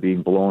writer kind of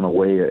being blown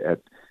away at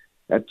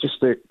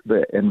just the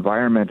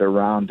environment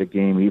around the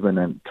game, even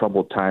in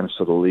troubled times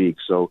for the league.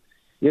 So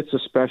it's a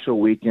special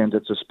weekend.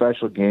 It's a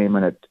special game,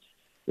 and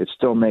it's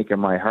still making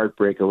my heart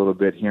break a little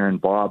bit hearing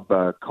Bob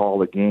call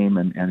the game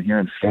and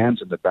hearing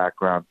fans in the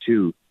background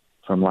too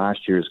from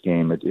last year's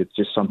game. It's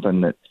just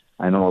something that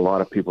I know a lot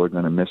of people are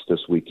going to miss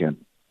this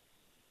weekend.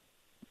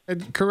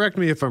 And correct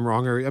me if I'm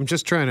wrong.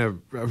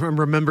 I'm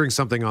remembering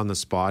something on the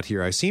spot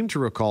here. I seem to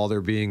recall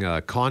there being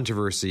a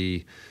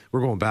controversy.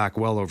 We're going back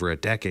well over a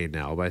decade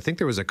now, but I think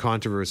there was a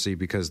controversy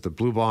because the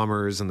Blue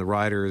Bombers and the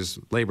Riders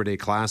Labor Day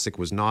Classic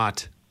was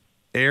not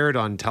aired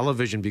on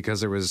television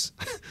because there was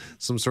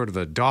some sort of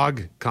a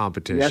dog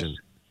competition.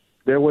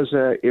 Yes,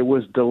 it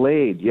was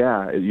delayed.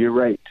 Yeah, you're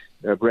right,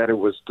 Brett. It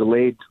was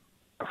delayed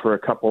for a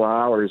couple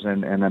hours,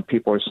 and then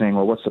people are saying,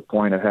 well, what's the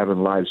point of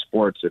having live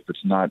sports if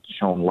it's not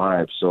shown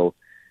live? So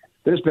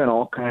there's been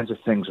all kinds of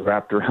things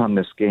wrapped around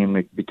this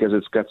game because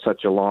it's got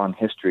such a long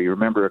history.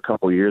 Remember a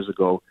couple of years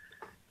ago,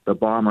 the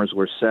Bombers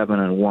were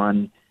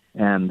 7-1,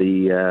 and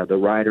the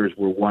Riders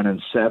were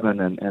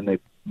 1-7, and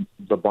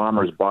the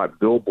Bombers bought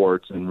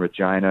billboards in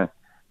Regina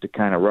to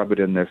kind of rub it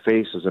in their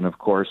faces. And, of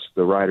course,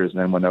 the Riders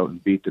then went out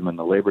and beat them in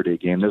the Labor Day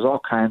game. There's all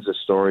kinds of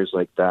stories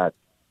like that.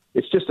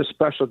 It's just a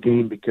special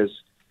game because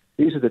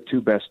these are the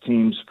two best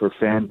teams for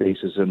fan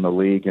bases in the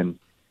league. And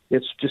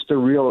it's just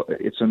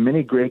it's a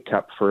mini Grey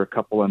Cup for a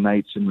couple of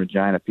nights in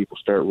Regina. People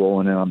start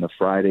rolling in on the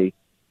Friday,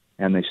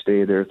 and they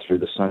stay there through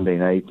the Sunday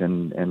night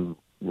and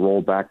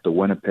roll back to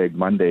Winnipeg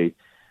Monday.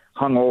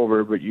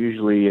 Hungover, but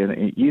usually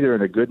either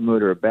in a good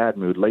mood or a bad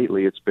mood.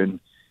 Lately, it's been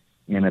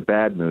in a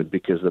bad mood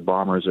because the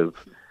Bombers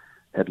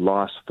had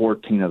lost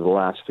 14 of the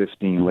last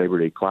 15 Labor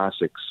Day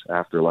Classics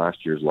after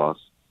last year's loss.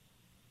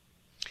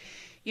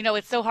 You know,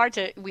 it's so hard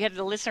we had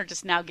the listener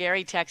just now,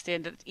 Gary, text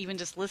in that even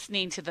just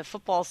listening to the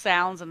football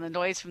sounds and the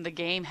noise from the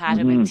game had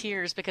him in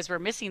tears because we're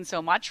missing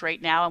so much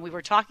right now. And we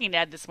were talking,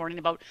 Ed, this morning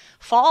about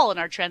fall and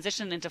our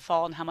transition into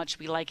fall and how much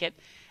we like it.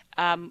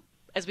 As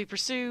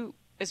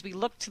we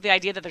look to the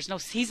idea that there's no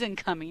season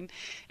coming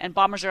and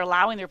Bombers are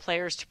allowing their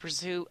players to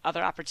pursue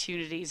other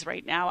opportunities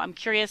right now, I'm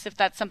curious if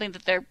that's something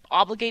that they're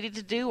obligated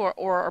to do or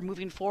are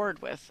moving forward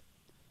with.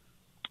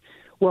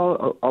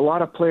 Well, a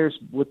lot of players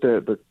with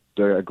the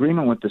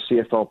agreement with the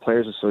CFL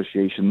Players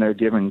Association, they're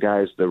giving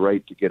guys the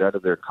right to get out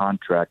of their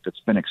contract. It's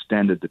been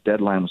extended. The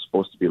deadline was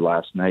supposed to be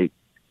last night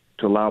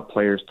to allow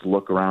players to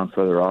look around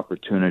for other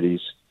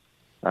opportunities.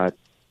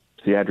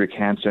 Theodric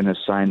Hansen has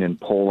signed in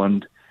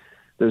Poland.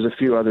 There's a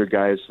few other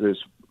guys.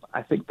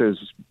 I think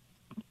there's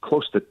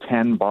close to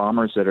 10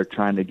 Bombers that are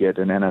trying to get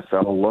an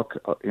NFL look.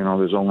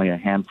 There's only a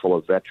handful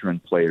of veteran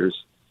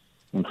players,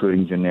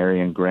 including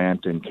Janarian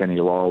Grant and Kenny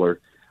Lawler.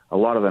 A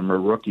lot of them are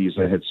rookies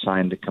that had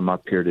signed to come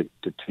up here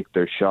to take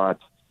their shot.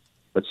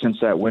 But since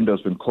that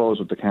window's been closed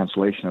with the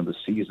cancellation of the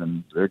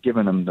season, they're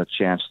giving them the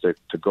chance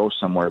to go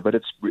somewhere. But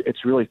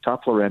it's really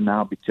tough, Loren,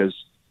 now because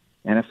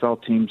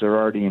NFL teams are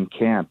already in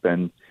camp,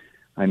 and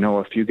I know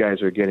a few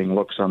guys are getting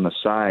looks on the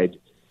side,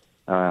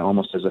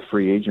 almost as a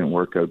free agent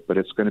workout. But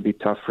it's going to be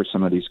tough for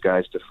some of these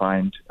guys to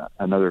find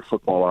another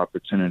football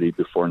opportunity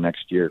before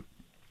next year.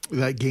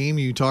 That game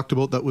you talked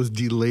about that was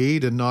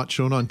delayed and not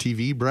shown on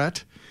TV,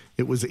 Brett,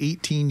 it was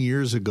 18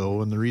 years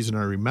ago, and the reason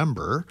I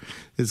remember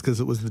is because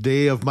it was the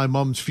day of my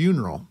mom's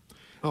funeral.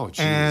 Oh, geez.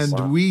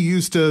 And we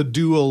used to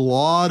do a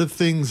lot of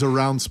things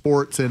around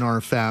sports in our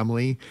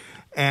family,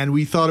 and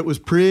we thought it was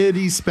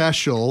pretty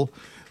special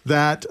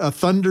that a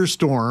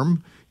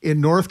thunderstorm in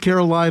North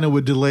Carolina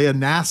would delay a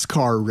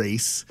NASCAR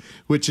race,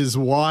 which is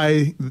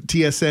why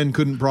TSN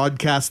couldn't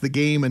broadcast the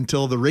game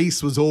until the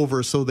race was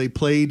over. So they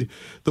played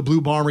the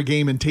Blue Bomber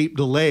game in tape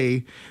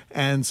delay.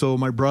 And so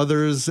my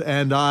brothers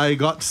and I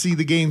got to see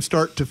the game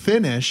start to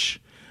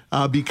finish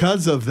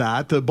because of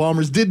that. The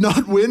Bombers did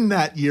not win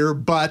that year,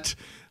 but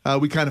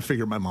we kind of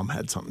figured my mom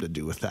had something to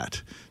do with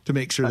that to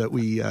make sure that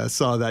we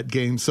saw that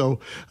game. So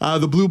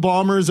the Blue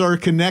Bombers are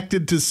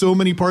connected to so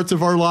many parts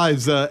of our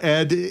lives,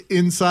 Ed,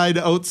 inside,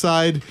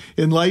 outside,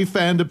 in life,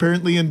 and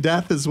apparently in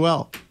death as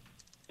well.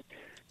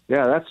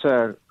 Yeah, that's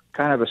a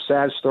kind of a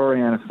sad story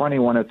and a funny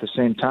one at the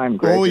same time,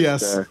 Greg. Oh,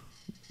 yes.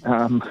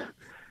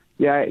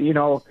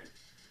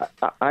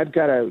 I've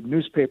got a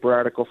newspaper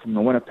article from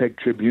the Winnipeg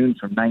Tribune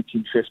from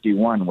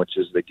 1951, which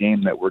is the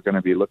game that we're going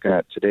to be looking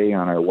at today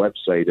on our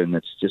website, and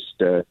it's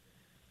just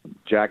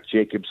Jack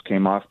Jacobs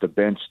came off the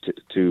bench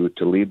to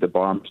lead the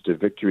Bombers to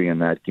victory in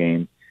that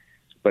game.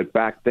 But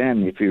back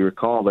then, if you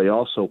recall, they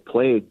also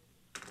played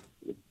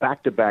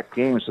back-to-back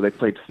games, so they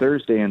played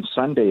Thursday and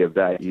Sunday of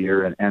that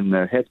year, and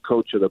the head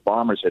coach of the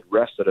Bombers had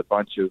rested a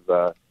bunch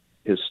of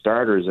his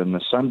starters in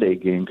the Sunday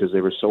game because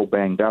they were so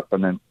banged up,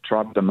 and then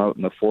trotted them out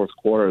in the fourth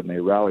quarter, and they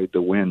rallied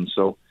to win.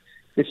 So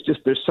it's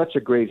just, there's such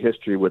a great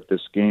history with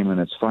this game,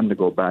 and it's fun to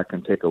go back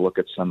and take a look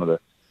at some of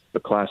the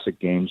classic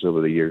games over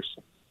the years.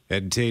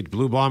 Ed Tate,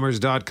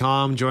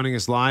 BlueBombers.com, joining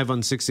us live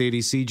on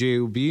 680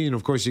 CJOB. And,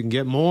 of course, you can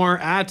get more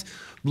at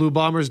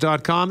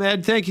BlueBombers.com.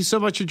 Ed, thank you so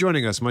much for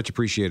joining us. Much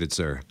appreciated,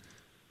 sir.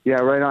 Yeah,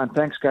 right on.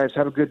 Thanks, guys.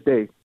 Have a good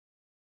day.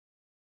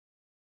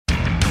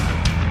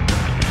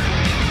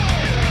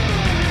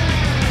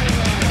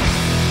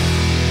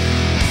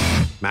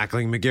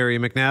 Mackling, McGarry,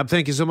 McNabb,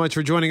 thank you so much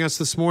for joining us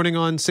this morning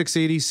on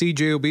 680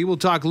 CJOB. We'll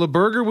talk Le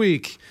Burger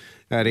Week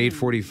at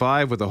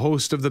 8:45 with the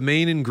host of The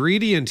Main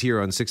Ingredient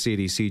here on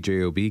 680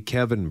 CJOB,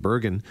 Kevin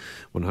Bergen.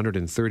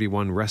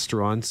 131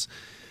 restaurants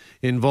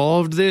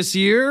involved this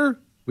year.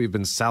 We've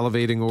been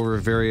salivating over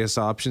various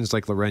options.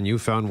 Like, Loren, you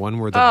found one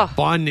where the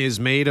bun is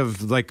made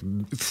of like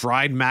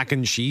fried mac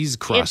and cheese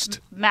crust. It's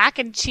mac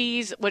and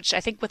cheese, which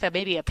I think with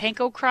maybe a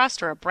panko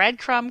crust or a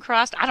breadcrumb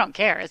crust. I don't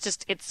care. It's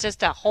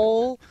just a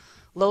whole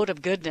load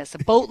of goodness, a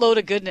boatload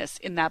of goodness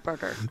in that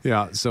burger.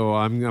 Yeah,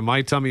 so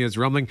my tummy is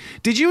rumbling.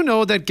 Did you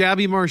know that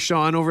Gabby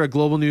Marchand over at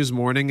Global News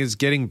Morning is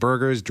getting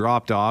burgers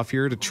dropped off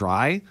here to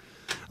try?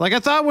 Like, I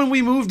thought when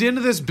we moved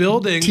into this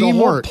building,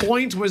 Teamwork. The whole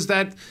point was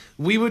that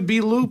we would be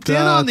looped in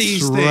on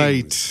these things.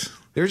 Right.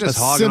 They're just a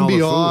hogging all the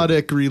food.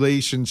 symbiotic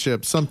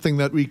relationship, something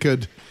that we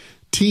could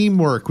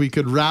teamwork, we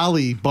could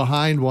rally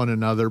behind one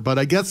another. But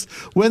I guess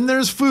when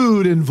there's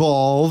food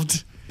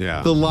involved,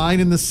 the line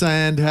in the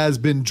sand has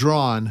been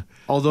drawn.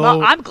 Although,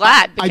 well, I'm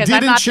glad because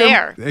I'm not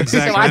there.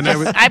 Exactly. So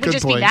I would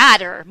just be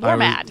mad or more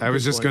mad. I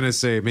was just going to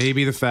say,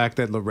 maybe the fact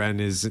that Loren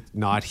is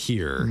not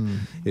here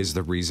is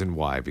the reason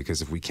why.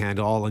 Because if we can't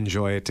all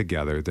enjoy it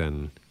together,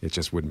 then it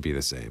just wouldn't be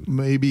the same.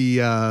 Maybe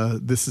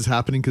this is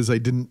happening because I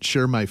didn't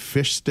share my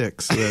fish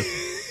sticks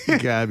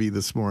with Gabby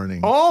this morning.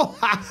 Oh,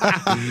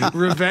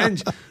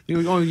 revenge.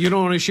 You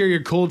don't want to share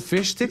your cold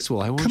fish sticks?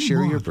 Well, I won't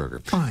share your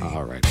burger. Fine.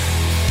 All right.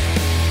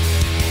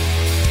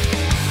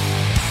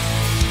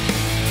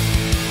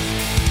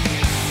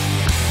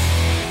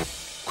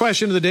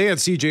 Question of the day at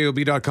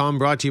CJOB.com,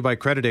 brought to you by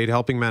Credit Aid,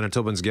 helping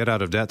Manitobans get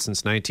out of debt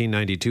since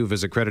 1992.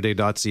 Visit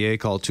creditaid.ca,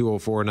 call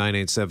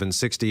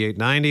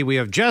 204-987-6890. We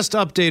have just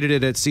updated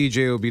it at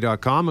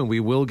CJOB.com, and we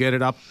will get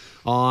it up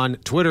on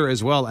Twitter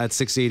as well at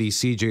 680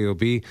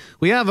 CJOB.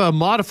 We have a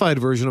modified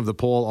version of the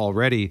poll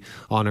already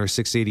on our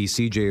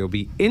 680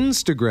 CJOB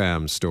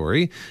Instagram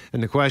story.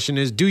 And the question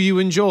is, do you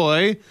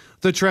enjoy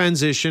the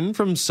transition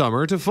from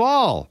summer to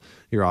fall?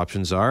 Your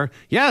options are,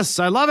 yes,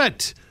 I love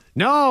it.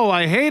 No,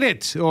 I hate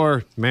it.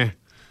 Or meh.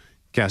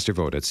 Cast your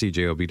vote at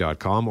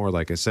cjob.com, or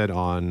like I said,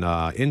 on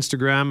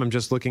Instagram. I'm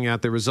just looking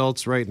at the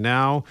results right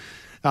now.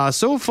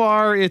 So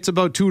far, it's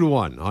about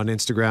 2-1 on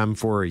Instagram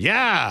for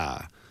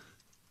yeah.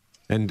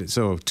 And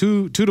so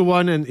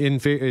 2-1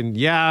 in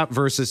yeah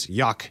versus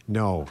yuck,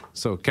 no.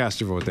 So cast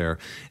your vote there.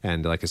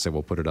 And like I said,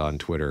 we'll put it on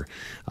Twitter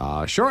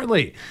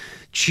shortly.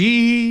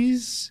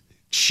 Cheese.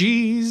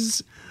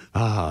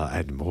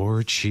 And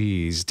more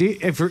cheese.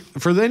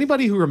 For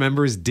anybody who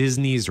remembers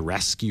Disney's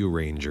Rescue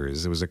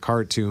Rangers, it was a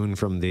cartoon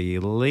from the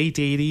late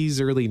 80s,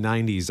 early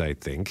 90s, I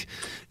think.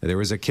 There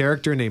was a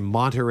character named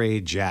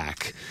Monterey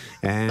Jack,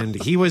 and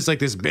he was like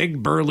this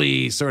big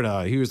burly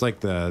he was like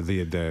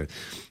the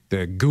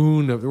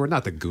goon, or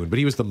not the goon, but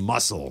he was the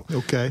muscle.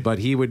 Okay. But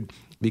he would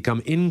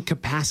become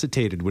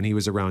incapacitated when he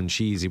was around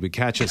cheese. He would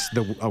catch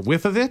a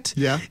whiff of it,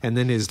 and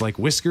then his like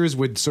whiskers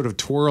would sort of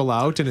twirl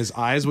out, and his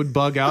eyes would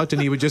bug out,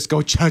 and he would just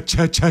go cha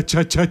cha cha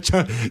cha cha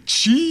cha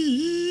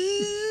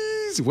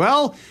cheese.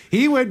 Well,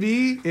 he would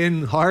be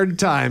in hard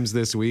times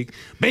this week.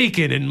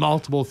 Bacon in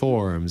multiple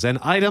forms, and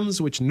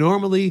items which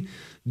normally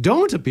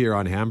don't appear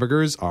on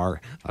hamburgers are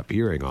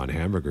appearing on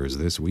hamburgers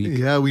this week.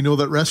 Yeah, we know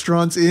that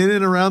restaurants in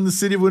and around the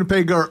city of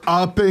Winnipeg are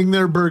upping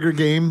their burger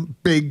game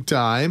big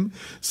time.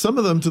 Some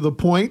of them to the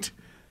point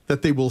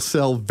that they will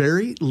sell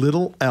very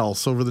little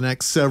else over the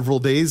next several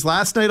days.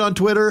 Last night on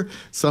Twitter,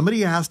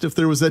 somebody asked if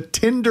there was a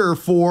Tinder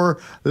for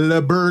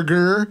Le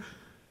Burger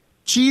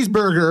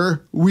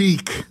Cheeseburger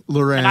Week,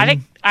 Lorraine.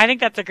 And I think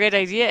that's a great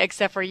idea,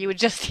 except for you would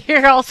just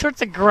hear all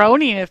sorts of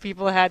groaning if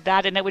people had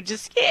that, and it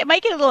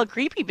might get a little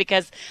creepy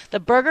because the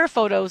burger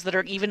photos that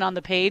are even on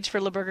the page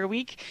for Le Burger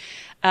Week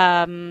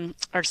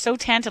are so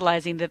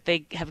tantalizing that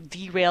they have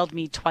derailed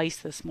me twice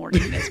this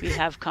morning as we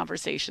have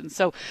conversations.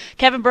 So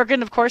Kevin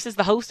Burgin, of course, is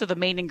the host of The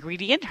Main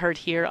Ingredient, heard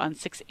here on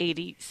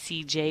 680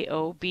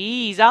 CJOB.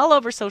 He's all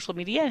over social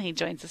media, and he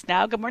joins us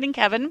now. Good morning,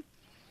 Kevin.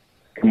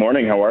 Good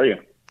morning. How are you?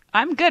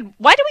 I'm good.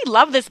 Why do we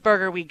love this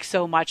Burger Week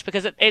so much?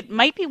 Because it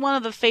might be one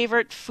of the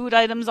favorite food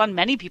items on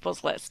many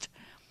people's list.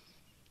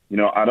 You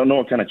know, I don't know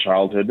what kind of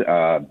childhood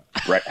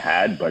Brett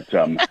had, but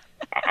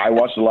I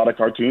watched a lot of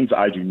cartoons.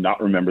 I do not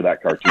remember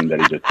that cartoon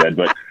that he just said,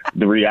 but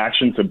the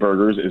reaction to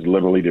burgers is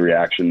literally the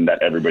reaction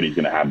that everybody's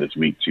going to have this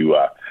week to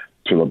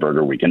the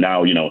Burger Week. And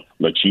now,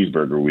 the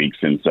Cheeseburger Week,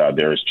 since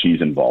there is cheese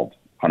involved,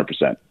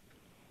 100%.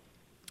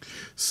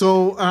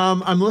 So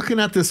I'm looking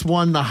at this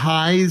one, the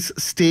High's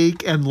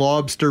Steak and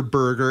Lobster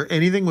Burger.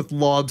 Anything with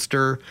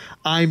lobster,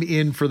 I'm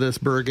in for this,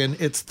 Bergen.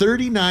 It's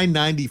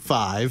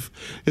 $39.95.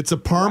 It's a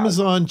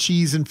Parmesan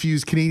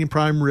cheese-infused Canadian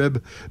prime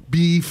rib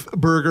beef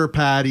burger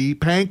patty,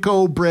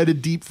 panko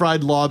breaded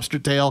deep-fried lobster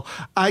tail.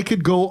 I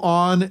could go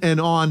on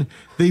and on.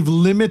 They've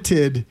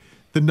limited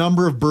the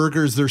number of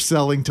burgers they're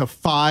selling to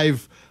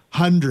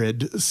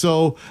 500.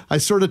 So I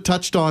sort of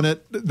touched on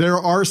it. There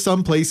are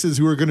some places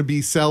who are going to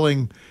be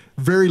selling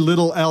very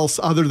little else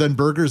other than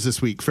burgers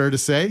this week. Fair to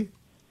say?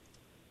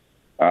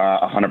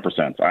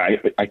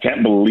 100%. I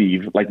can't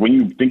believe, like, when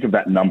you think of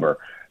that number,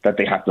 that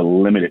they have to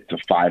limit it to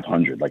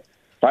 500. Like,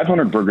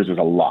 500 burgers is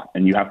a lot,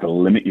 and you have to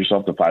limit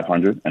yourself to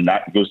 500, and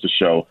that goes to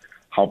show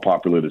how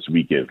popular this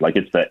week is. Like,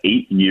 it's the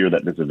 8th year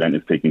that this event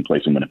is taking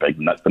place in Winnipeg,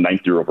 and that's the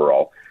 9th year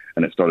overall,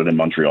 and it started in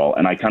Montreal.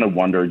 And I kind of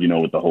wonder,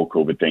 with the whole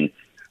COVID thing,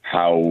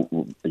 how,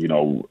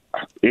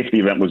 if the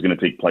event was going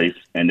to take place,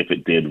 and if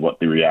it did, what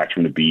the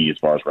reaction would be as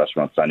far as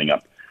restaurants signing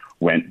up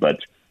went. But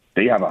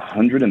they have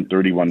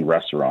 131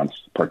 restaurants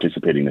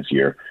participating this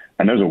year,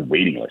 and there's a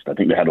waiting list. I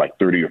think they had like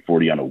 30 or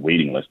 40 on a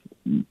waiting list.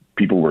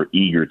 People were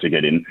eager to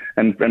get in,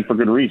 and for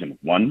good reason.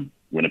 One,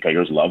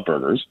 Winnipeggers love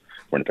burgers.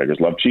 Winnipeggers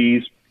love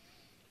cheese,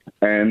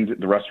 and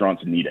the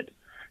restaurants need it.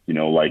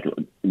 Like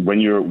when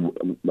you're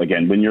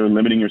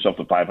limiting yourself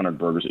to 500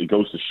 burgers, it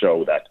goes to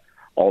show that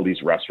all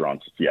these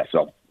restaurants,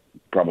 sell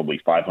probably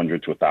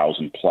 500 to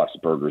 1,000 plus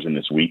burgers in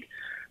this week,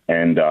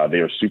 and they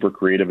are super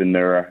creative in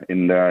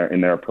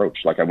their approach.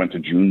 Like, I went to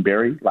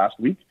Juneberry last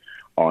week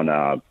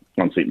on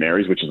St.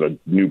 Mary's, which is a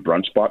new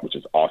brunch spot, which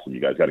is awesome. You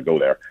guys got to go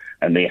there.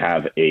 And they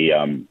have a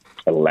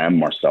lamb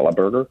Marcella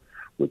burger,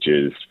 which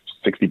is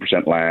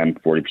 60% lamb,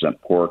 40%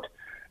 pork.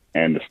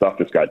 And the stuff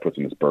this guy puts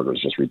in his burger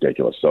is just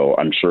ridiculous. So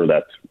I'm sure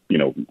that,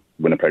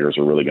 Winnipeggers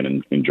are really going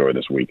to enjoy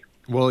this week.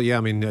 Well, yeah,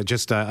 I mean,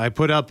 I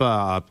put up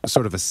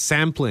sort of a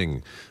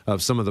sampling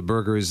of some of the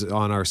burgers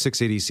on our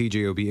 680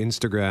 CJOB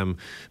Instagram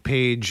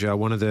page.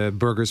 One of the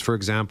burgers, for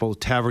example,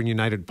 Tavern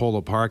United Polo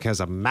Park has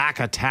a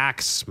Mac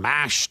Attack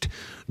smashed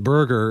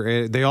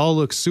burger. They all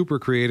look super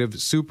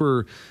creative,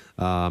 super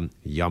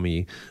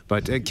yummy.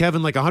 But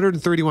Kevin, like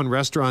 131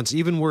 restaurants,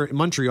 even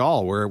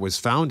Montreal, where it was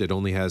founded,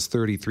 only has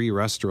 33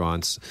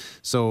 restaurants.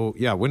 So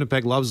yeah,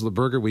 Winnipeg loves the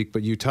Burger Week,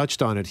 but you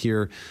touched on it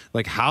here.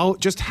 Like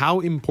how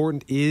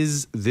important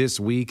is this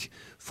week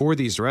for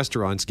these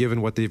restaurants,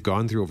 given what they've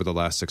gone through over the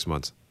last 6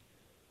 months?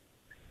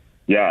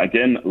 Yeah,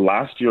 again,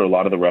 last year, a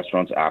lot of the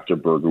restaurants after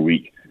Burger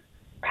Week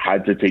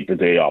had to take the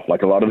day off.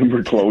 Like, a lot of them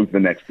were closed the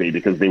next day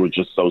because they were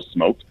just so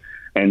smoked.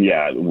 And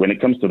yeah, when it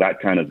comes to that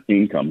kind of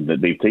income,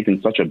 that they've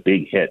taken such a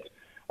big hit,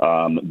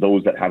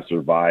 those that have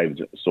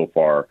survived so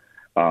far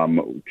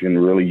can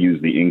really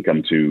use the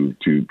income to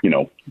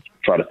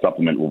try to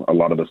supplement a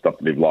lot of the stuff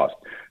that they've lost.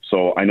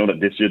 So I know that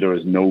this year there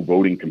is no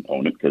voting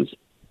component because,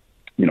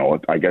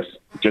 I guess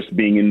just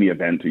being in the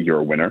event, you're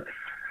a winner.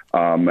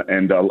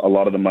 And a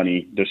lot of the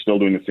money, they're still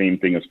doing the same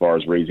thing as far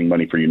as raising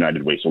money for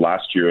United Way. So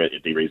last year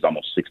they raised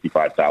almost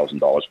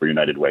 $65,000 for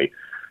United Way.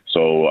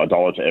 So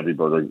 $1 to every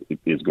burger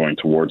is going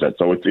towards that.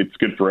 So it's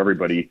good for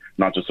everybody,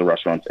 not just the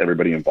restaurants,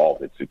 everybody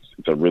involved.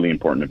 It's a really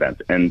important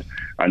event. And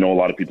I know a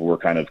lot of people were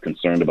kind of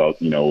concerned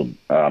about,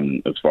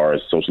 as far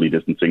as socially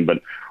distancing,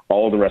 but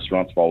all of the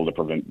restaurants follow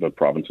the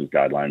province's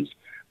guidelines.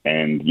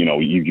 And,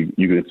 you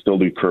can still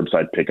do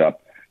curbside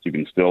pickup. You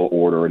can still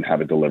order and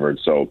have it delivered.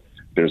 So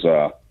there's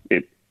an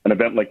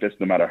event like this,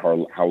 no matter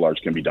how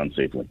large, can be done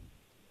safely.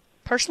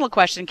 Personal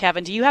question,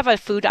 Kevin. Do you have a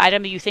food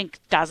item that you think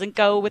doesn't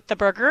go with the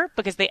burger?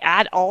 Because they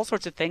add all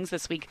sorts of things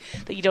this week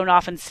that you don't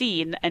often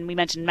see. And we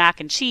mentioned mac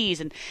and cheese,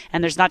 and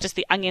there's not just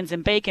the onions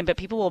and bacon, but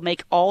people will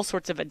make all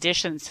sorts of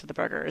additions to the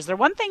burger. Is there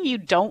one thing you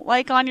don't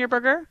like on your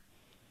burger?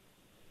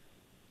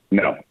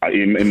 No.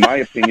 In my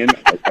opinion,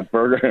 a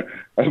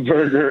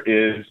burger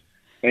is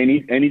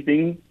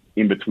anything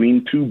in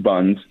between two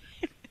buns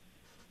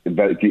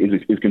that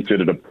is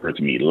considered a burger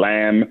to me.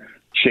 Lamb,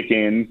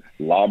 chicken,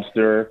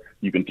 lobster.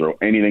 You can throw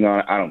anything on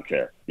it. I don't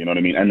care. You know what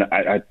I mean? And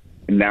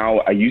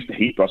I used to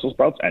hate Brussels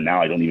sprouts, and now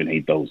I don't even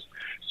hate those.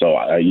 So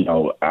I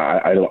don't.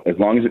 As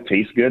long as it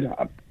tastes good,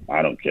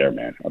 I don't care,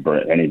 man.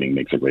 Anything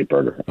makes a great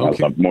burger.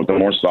 Okay. The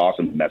more sauce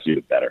and messy,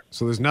 the better.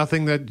 So there's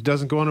nothing that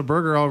doesn't go on a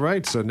burger. All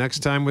right. So next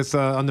time with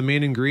on the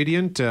main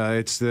ingredient,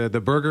 it's the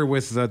burger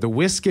with the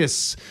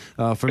Whiskas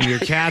from your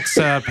cat's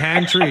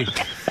pantry.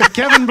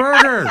 Kevin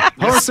Berger,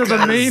 host of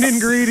the main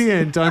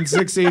ingredient on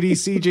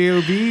 680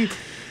 CJOB.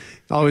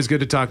 Always good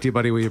to talk to you,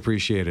 buddy. We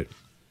appreciate it.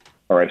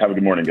 All right. Have a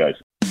good morning, guys.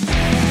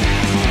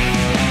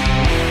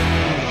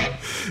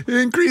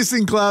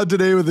 Increasing cloud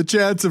today with a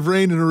chance of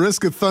rain and a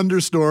risk of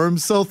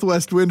thunderstorms.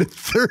 Southwest wind at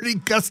 30,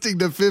 gusting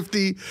to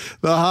 50.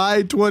 The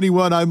high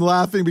 21. I'm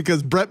laughing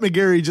because Brett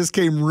McGarry just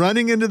came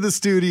running into the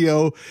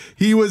studio.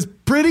 He was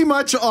pretty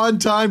much on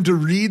time to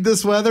read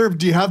this weather.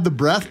 Do you have the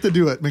breath to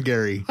do it,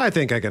 McGarry? I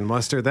think I can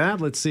muster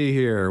that. Let's see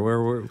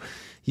here.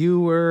 You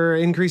were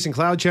increasing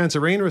cloud, chance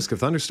of rain, risk of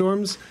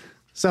thunderstorms.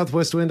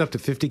 Southwest wind up to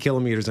 50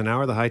 kilometers an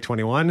hour, the high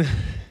 21.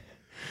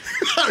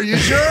 Are you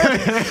sure?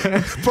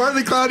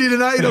 Partly cloudy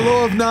tonight, a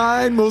low of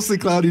 9. Mostly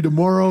cloudy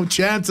tomorrow.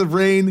 Chance of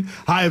rain,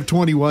 high of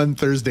 21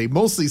 Thursday.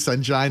 Mostly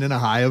sunshine and a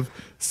high of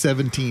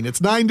 17.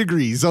 It's 9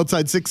 degrees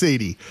outside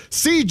 680.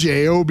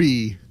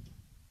 CJOB.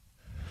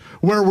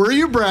 Where were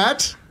you,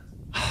 Brett?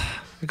 I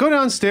go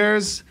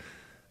downstairs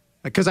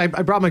because I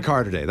brought my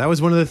car today. That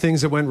was one of the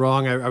things that went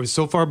wrong. I was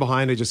so far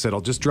behind. I just said,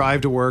 I'll just drive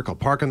to work. I'll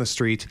park on the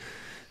street.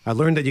 I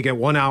learned that you get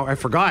 1 hour. I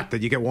forgot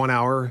that you get 1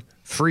 hour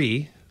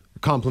free,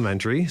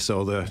 complimentary.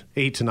 So the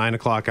 8 to 9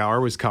 o'clock hour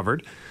was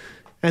covered.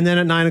 And then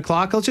at 9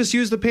 o'clock, I'll just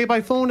use the pay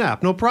by phone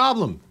app. No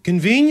problem.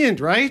 Convenient,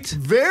 right?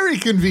 Very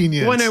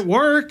convenient. When it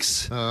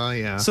works. Oh,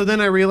 yeah. So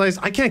then I realized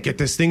I can't get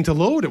this thing to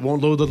load. It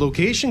won't load the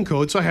location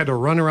code. So I had to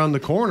run around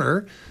the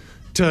corner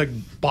to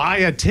buy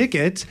a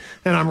ticket.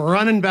 And I'm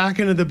running back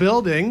into the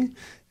building.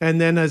 And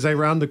then as I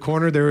round the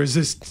corner, there was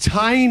this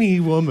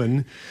tiny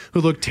woman who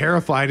looked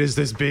terrified as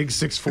this big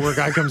 6'4"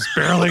 guy comes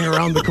barreling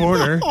around the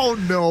corner. Oh,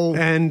 no.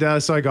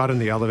 And so I got in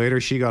the elevator.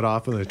 She got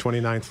off on the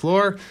 29th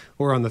floor.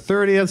 We're on the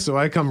 30th. So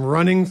I come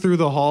running through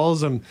the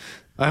halls.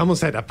 I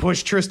almost had to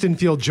push Tristan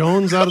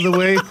Field-Jones out of the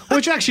way,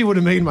 which actually would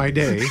have made my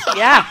day.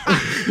 Yeah.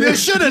 You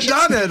should have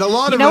done it. A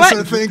lot of us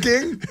are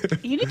thinking.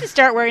 You need to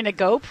start wearing a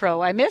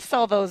GoPro. I miss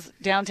all those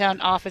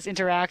downtown office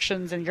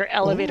interactions and your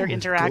elevator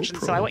interactions.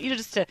 GoPro. So I want you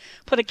to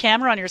put a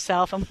camera on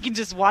yourself and we can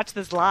just watch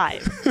this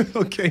live.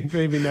 Okay,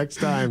 maybe next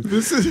time.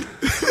 This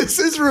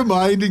is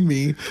reminding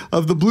me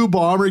of the Blue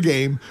Bomber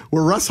game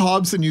where Russ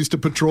Hobson used to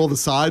patrol the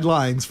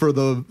sidelines for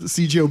the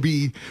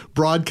CJOB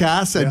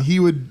broadcasts, and he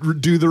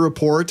would do the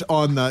report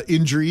on the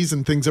injuries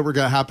and things that were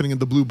happening at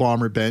the Blue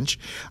Bomber bench.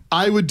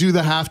 I would do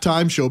the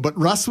halftime show, but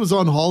Russ was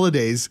on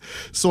holidays,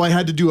 so I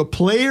had to do a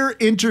player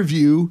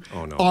interview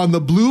on the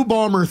Blue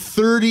Bomber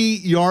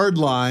 30-yard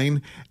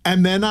line,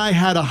 and then I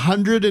had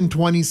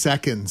 120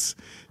 seconds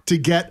to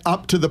get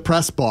up to the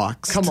press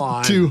box. Come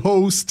on. To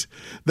host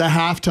the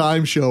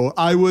halftime show.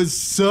 I was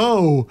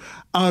so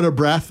out of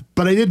breath,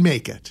 but I did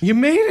make it. You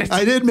made it.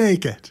 I did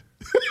make it.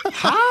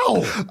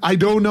 How? I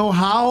don't know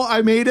how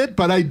I made it,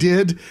 but I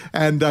did.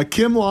 And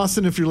Kim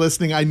Lawson, if you're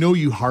listening, I know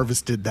you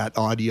harvested that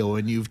audio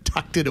and you've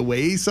tucked it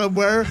away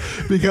somewhere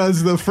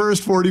because the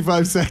first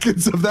 45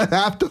 seconds of that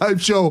halftime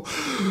show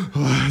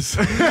was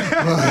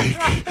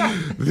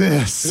like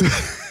this.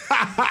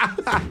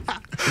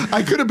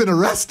 I could have been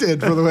arrested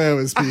for the way I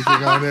was speaking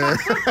on air.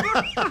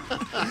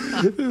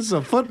 This is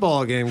a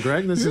football game,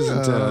 Greg. This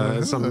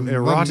isn't some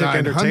erotic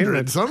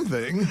entertainment.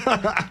 Something.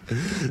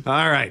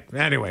 All right.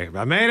 Anyway,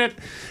 I made it.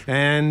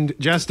 And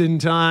just in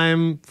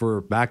time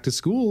for back to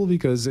school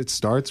because it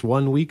starts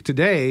 1 week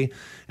today.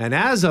 And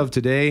as of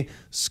today,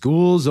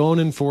 school zone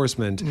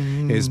enforcement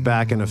is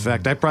back in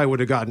effect. I probably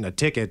would have gotten a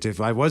ticket if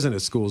I wasn't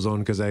at school zone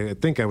because I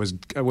think I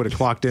would have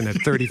clocked in at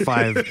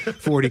 35,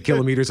 40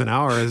 kilometers an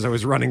hour as I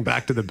was running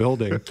back to the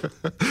building.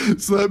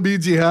 So that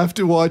means you have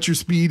to watch your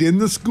speed in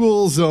the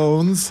school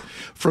zones.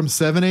 From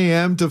 7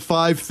 a.m. to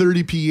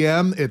 5:30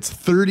 p.m., it's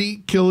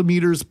 30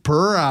 kilometers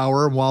per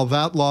hour. While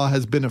that law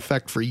has been in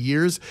effect for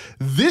years,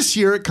 this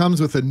year it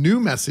comes with a new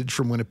message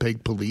from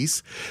Winnipeg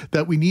Police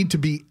that we need to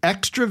be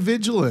extra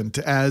vigilant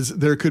as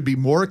there could be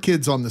more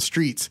kids on the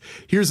streets.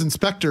 Here's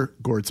Inspector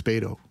Gord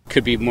Spado.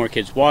 Could be more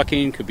kids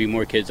walking, could be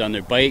more kids on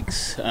their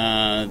bikes.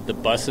 The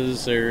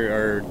buses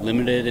are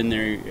limited in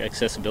their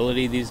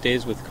accessibility these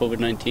days with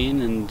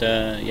COVID-19,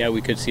 and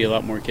we could see a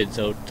lot more kids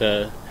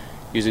out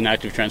using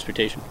active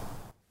transportation.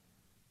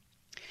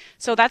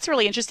 So that's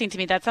really interesting to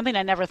me. That's something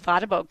I never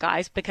thought about,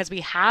 guys, because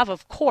we have,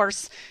 of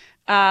course,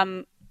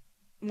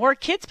 more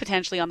kids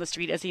potentially on the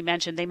street, as he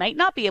mentioned. They might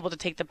not be able to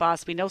take the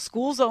bus. We know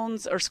school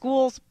zones or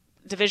schools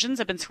divisions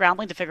have been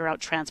scrambling to figure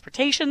out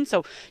transportation.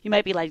 So you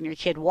might be letting your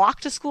kid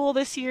walk to school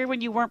this year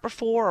when you weren't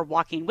before, or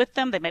walking with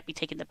them. They might be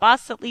taking the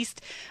bus at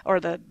least, or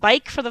the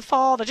bike for the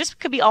fall. There just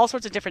could be all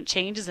sorts of different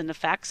changes in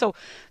effect. So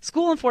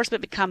school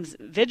enforcement becomes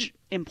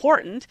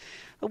important.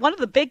 But one of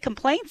the big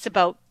complaints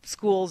about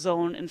school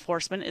zone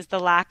enforcement is the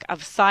lack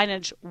of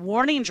signage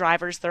warning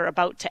drivers they're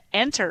about to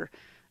enter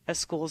a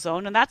school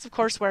zone. And that's, of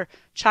course, where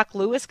Chuck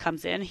Lewis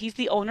comes in. He's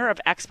the owner of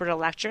Expert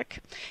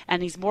Electric.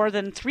 And he's more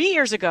than 3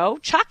 years ago,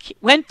 Chuck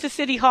went to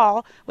City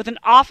Hall with an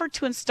offer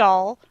to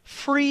install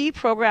free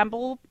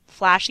programmable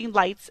flashing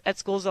lights at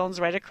school zones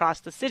right across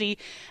the city.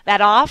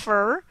 That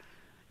offer,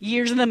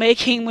 years in the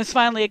making, was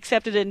finally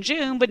accepted in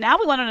June. But now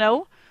we want to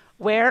know,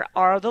 where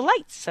are the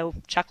lights? So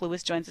Chuck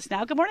Lewis joins us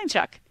now. Good morning,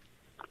 Chuck.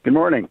 Good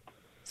morning.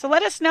 So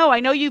let us know. I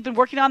know you've been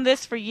working on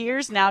this for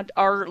years now.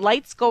 Are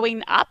lights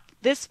going up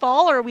this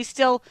fall, or are we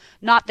still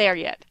not there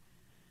yet?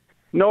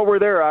 No, we're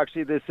there,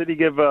 actually. The city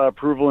gave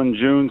approval in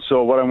June,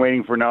 so what I'm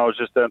waiting for now is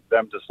just them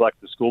to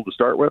select the school to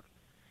start with,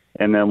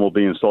 and then we'll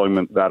be installing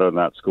that in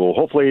that school,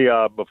 hopefully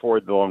before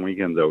the long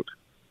weekend's out.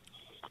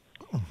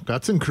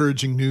 That's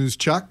encouraging news,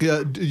 Chuck.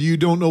 You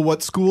don't know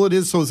what school it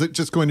is, so is it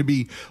just going to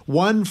be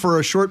one for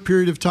a short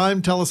period of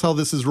time? Tell us how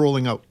this is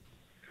rolling out.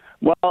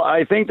 Well,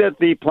 I think that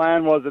the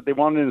plan was that they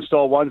wanted to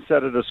install one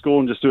set at a school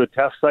and just do a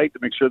test site to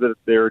make sure that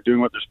they're doing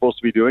what they're supposed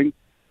to be doing.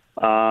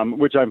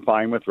 Which I'm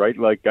fine with, right?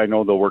 Like, I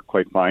know they'll work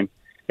quite fine.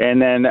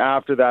 And then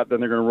after that, then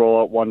they're going to roll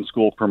out one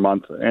school per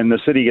month, and the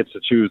city gets to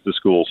choose the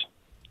schools.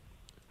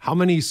 How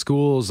many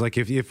schools, like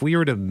if we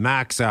were to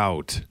max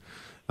out,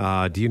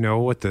 do you know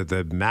what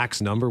the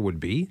max number would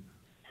be?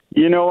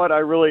 You know what? I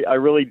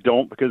really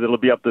don't, because it'll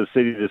be up to the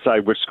city to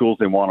decide which schools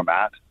they want them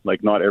at.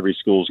 Like, not every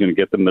school is going to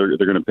get them. They're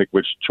going to pick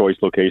which choice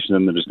location,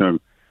 and they're just going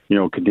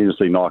to,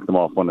 continuously knock them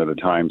off one at a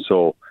time.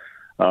 So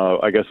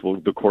I guess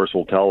the course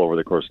will tell over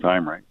the course of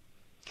time, right?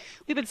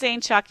 We've been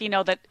saying, Chuck,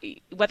 that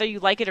whether you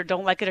like it or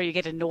don't like it, or you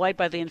get annoyed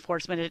by the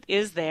enforcement, it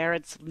is there.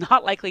 It's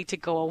not likely to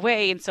go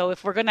away. And so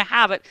if we're going to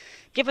have it,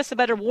 give us a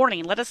better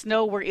warning. Let us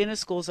know we're in a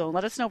school zone.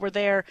 Let us know we're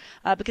there.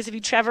 Because if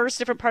you traverse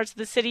different parts of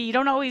the city, you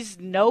don't always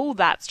know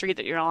that street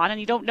that you're on, and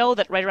you don't know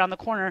that right around the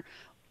corner,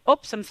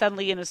 oops, I'm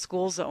suddenly in a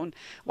school zone.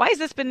 Why has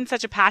this been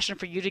such a passion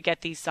for you to get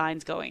these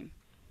signs going?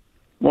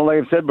 Well, like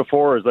I've said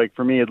before, is like,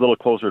 for me, it's a little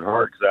closer to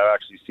heart, because I've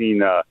actually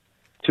seen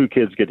two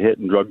kids get hit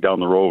and drugged down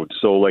the road.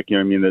 So, it's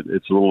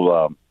a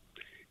little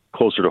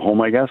closer to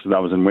home, I guess. And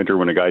that was in winter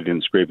when a guy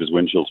didn't scrape his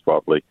windshields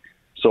properly.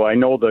 So I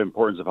know the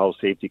importance of how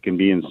safety can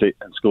be in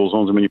school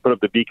zones. And when you put up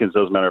the beacons, it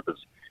doesn't matter if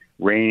it's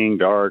raining,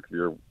 dark,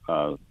 your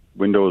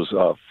windows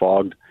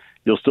fogged,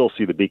 you'll still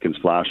see the beacons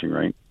flashing,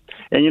 right?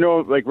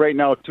 And, like right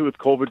now, too, with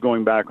COVID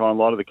going back on, a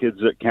lot of the kids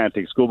that can't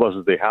take school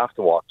buses, they have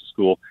to walk to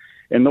school.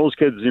 And those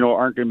kids,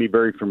 aren't going to be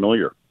very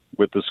familiar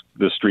with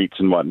the streets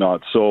and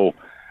whatnot. So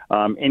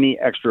any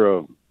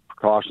extra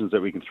precautions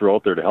that we can throw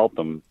out there to help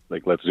them,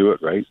 let's do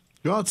it, right?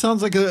 Well, it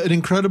sounds like an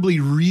incredibly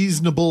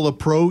reasonable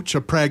approach,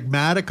 a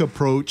pragmatic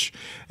approach.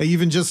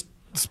 Even just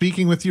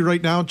speaking with you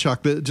right now,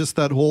 Chuck, just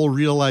that whole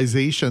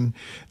realization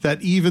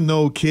that even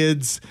though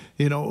kids,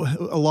 a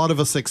lot of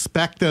us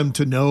expect them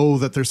to know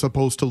that they're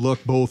supposed to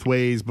look both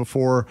ways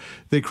before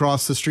they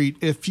cross the street.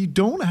 If you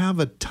don't have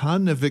a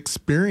ton of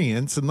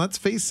experience, and let's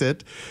face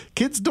it,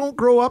 kids don't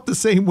grow up the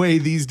same way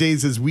these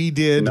days as we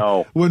did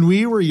when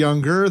we were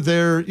younger.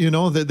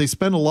 They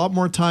spend a lot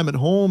more time at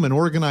home and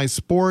organized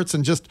sports,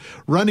 and just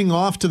running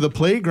off to the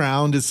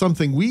playground is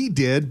something we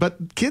did,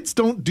 but kids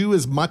don't do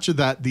as much of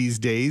that these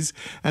days.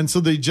 And so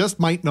they just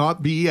might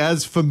not be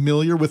as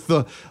familiar with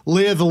the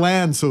lay of the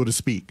land, so to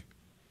speak.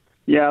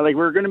 Yeah,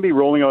 we're going to be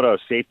rolling out a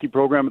safety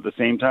program at the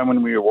same time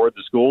when we award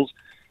the schools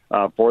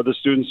for the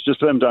students, just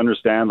for them to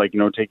understand,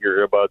 take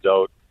your earbuds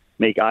out,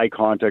 make eye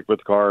contact with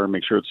the car,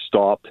 make sure it's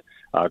stopped,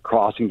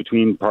 crossing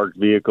between parked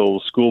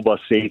vehicles, school bus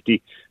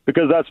safety,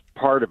 because that's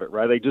part of it,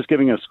 right? Just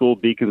giving us school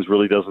beacons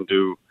really doesn't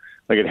do,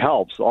 it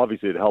helps.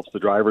 Obviously, it helps the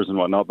drivers and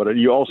whatnot, but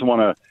you also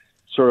want to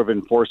sort of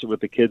enforce it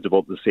with the kids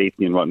about the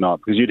safety and whatnot,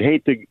 because you'd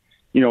hate to,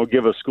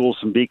 give a school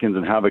some beacons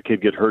and have a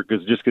kid get hurt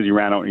just because he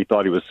ran out and he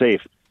thought he was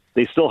safe.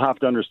 They still have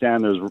to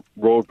understand there's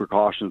road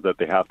precautions that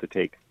they have to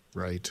take.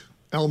 Right.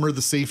 Elmer,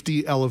 the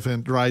safety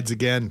elephant rides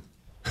again.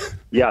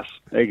 Yes,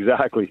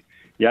 exactly.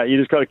 Yeah, you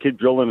just got to keep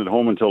drilling at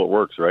home until it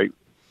works, right?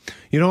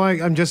 You know,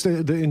 I'm just,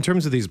 in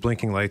terms of these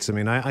blinking lights, I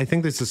mean, I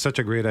think this is such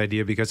a great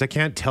idea because I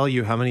can't tell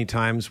you how many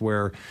times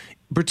where,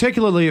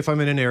 particularly if I'm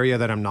in an area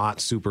that I'm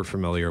not super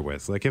familiar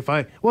with, like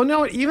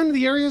even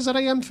the areas that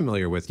I am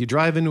familiar with, you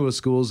drive into a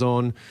school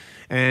zone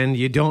and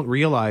you don't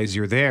realize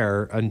you're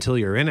there until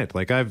you're in it.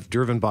 Like I've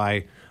driven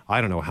by,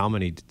 I don't know how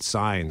many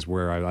signs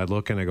where I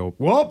look and I go,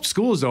 whoop,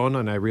 school zone,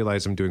 and I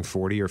realize I'm doing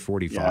 40 or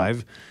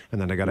 45, and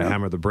then I got to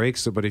hammer the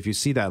brakes. So, but if you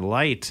see that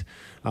light,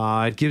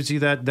 it gives you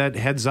that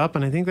heads up,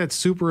 and I think that's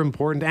super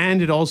important,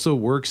 and it also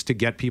works to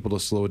get people to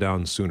slow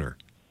down sooner.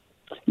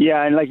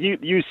 Yeah, and like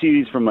you see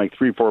these from like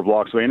 3-4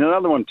 blocks away. And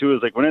another one too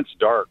is like when it's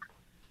dark,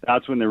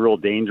 that's when the real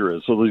danger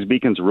is. So these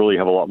beacons really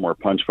have a lot more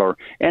punch power.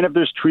 And if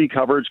there's tree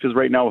coverage, because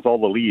right now with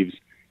all the leaves,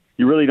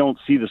 you really don't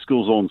see the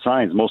school zone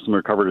signs. Most of them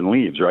are covered in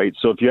leaves, right?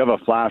 So if you have a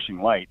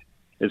flashing light,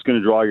 it's going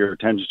to draw your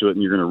attention to it,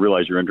 and you're going to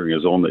realize you're entering a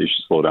zone that you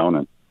should slow down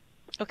in.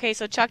 Okay,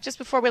 so Chuck, just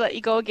before we let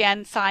you go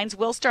again, signs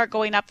will start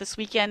going up this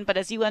weekend, but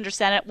as you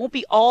understand it won't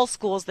be all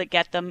schools that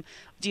get them.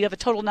 Do you have a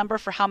total number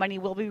for how many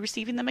will be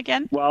receiving them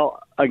again?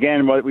 Well,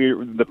 again,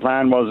 the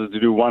plan was to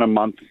do one a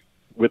month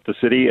with the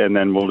city, and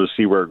then we'll just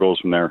see where it goes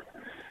from there.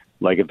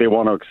 Like if they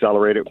want to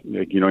accelerate it,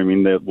 you know what I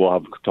mean, we'll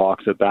have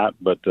talks at that,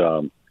 but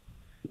to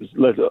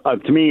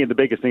me, the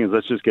biggest thing is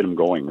let's just get them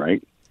going,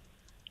 right?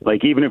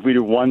 Like even if we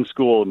do one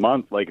school a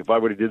month, like if I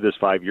would have did this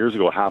 5 years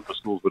ago, half the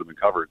schools would have been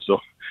covered.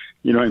 So,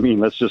 you know what I mean?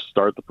 Let's just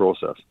start the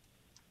process.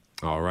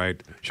 All right.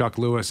 Chuck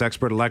Lewis,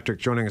 Expert Electric,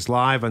 joining us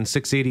live on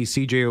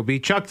 680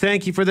 CJOB. Chuck,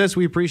 thank you for this.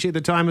 We appreciate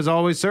the time as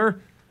always, sir.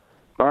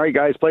 All right,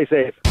 guys, play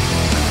safe.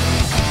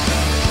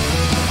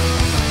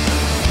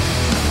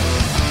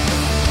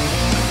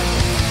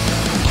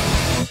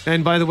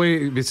 And by the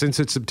way, since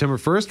it's September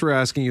 1st, we're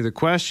asking you the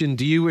question,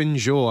 do you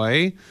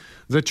enjoy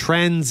the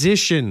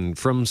transition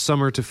from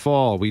summer to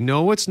fall? We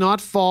know it's not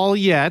fall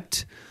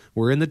yet.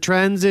 We're in the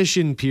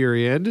transition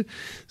period.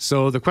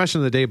 So the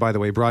question of the day, by the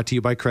way, brought to you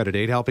by Credit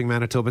Aid, helping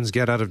Manitobans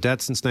get out of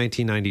debt since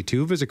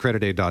 1992. Visit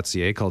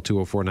creditaid.ca, call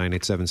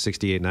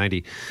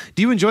 204-987-6890.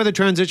 Do you enjoy the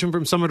transition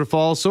from summer to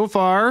fall? So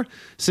far,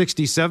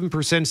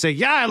 67% say,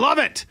 yeah, I love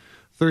it.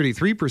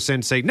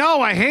 33% say,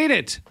 no, I hate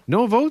it.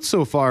 No votes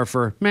so far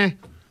for meh.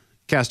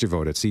 Cast your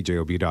vote at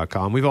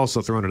cjob.com. We've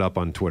also thrown it up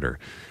on Twitter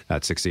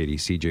at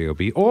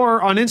 680CJOB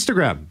or on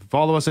Instagram.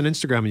 Follow us on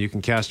Instagram and you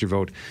can cast your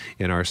vote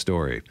in our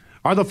story.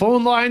 Are the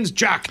phone lines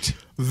jacked?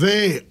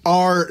 They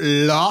are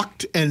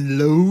locked and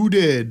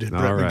loaded,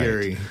 Brett All right.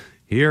 McGarry.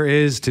 Here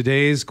is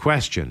today's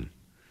question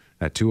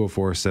at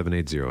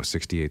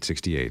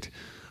 204-780-6868.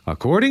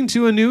 According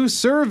to a new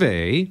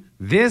survey,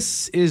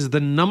 this is the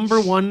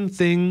number one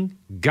thing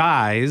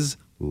guys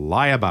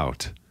lie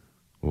about.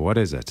 What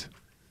is it?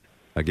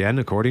 Again,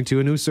 according to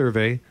a new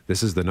survey,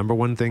 this is the number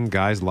one thing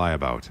guys lie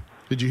about.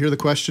 Did you hear the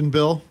question,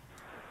 Bill?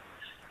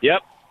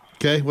 Yep.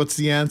 Okay, what's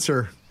the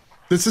answer?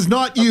 This is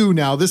not you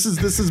now. This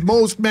is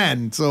most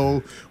men,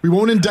 so we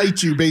won't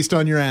indict you based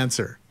on your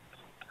answer.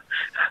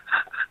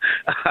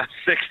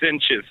 6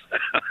 inches.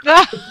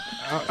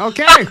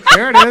 Okay,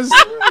 there it is.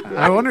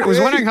 I was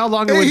wondering how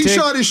long it would take. He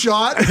shot his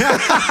shot.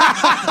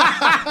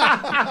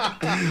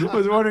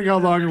 Was wondering how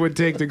long it would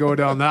take to go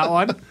down that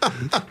one.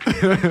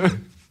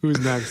 Who's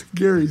next?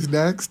 Gary's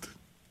next.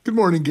 Good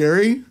morning,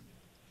 Gary.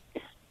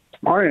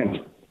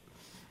 Morning.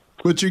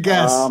 What's your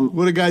guess?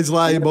 What do guys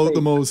lie about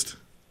the most?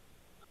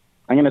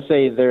 I'm going to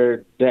say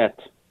their debt.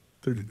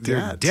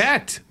 Their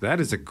debt.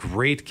 That is a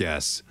great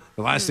guess.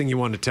 The last thing you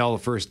want to tell a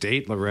first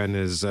date, Loren,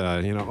 is,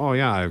 oh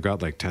yeah, I've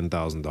got like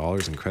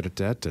 $10,000 in credit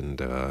debt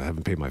and I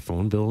haven't paid my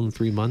phone bill in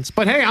 3 months.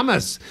 But hey, I'm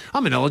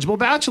an eligible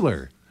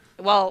bachelor.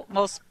 Well,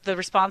 the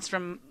response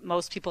from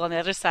most people on the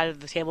other side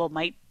of the table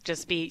might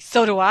just be,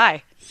 so do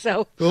I.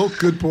 So. Oh,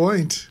 good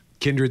point.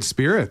 Kindred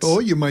spirits. Oh,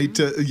 you might,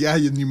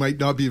 you might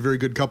not be a very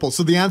good couple.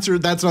 So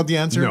that's not the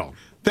answer? No.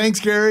 Thanks,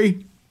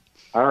 Gary.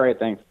 All right,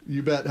 thanks.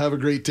 You bet. Have a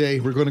great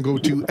day. We're going to go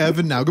to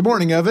Evan now. Good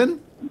morning,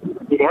 Evan.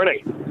 Good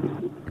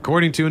morning.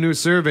 According to a new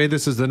survey,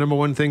 this is the number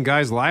one thing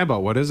guys lie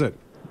about. What is it?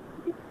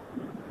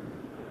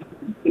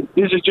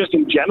 Is it just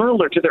in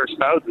general or to their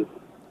spouses?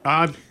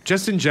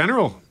 Just in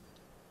general.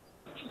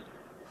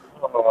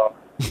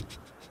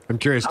 I'm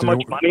curious how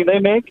much money they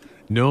make?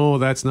 No,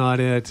 that's not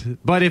it.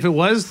 But if it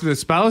was the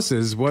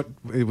spouses, what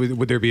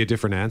would there be a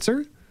different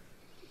answer?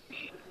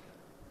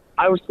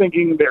 I was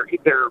thinking their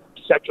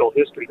sexual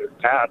history, their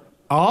past.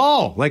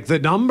 Oh, like the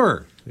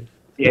number.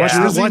 Yeah.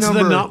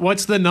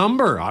 What's the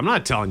number? I'm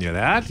not telling you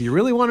that. You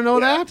really want to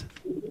know that?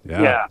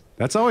 Yeah.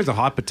 That's always a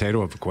hot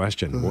potato of a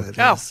question.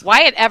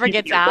 Why it ever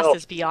gets asked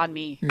is beyond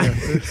me. Yeah.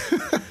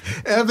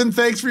 Evan,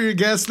 thanks for your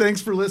guest.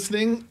 Thanks for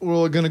listening.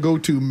 We're going to go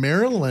to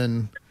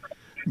Marilyn.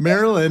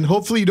 Marilyn,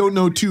 hopefully you don't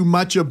know too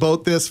much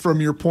about this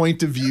from your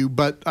point of view,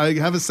 but I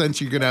have a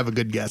sense you're going to have a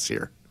good guess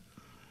here.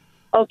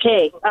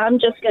 Okay, I'm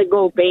just going to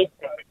go basic.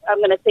 I'm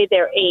going to say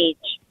their age.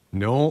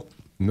 No.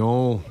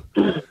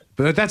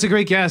 But that's a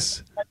great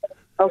guess.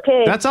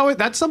 Okay.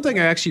 That's something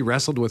I actually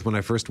wrestled with when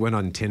I first went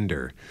on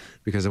Tinder,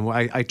 because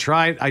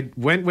I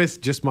went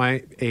with just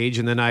my age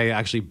and then I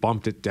actually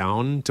bumped it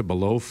down to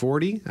below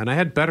 40, and I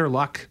had better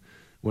luck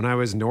when I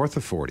was north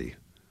of 40.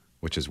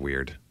 which is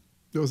weird.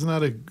 Wasn't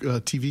that a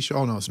TV show?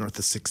 Oh, no, it's north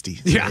of 60.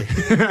 Sorry.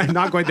 Yeah,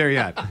 not quite there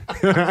yet.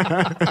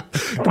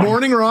 Good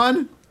morning,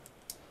 Ron.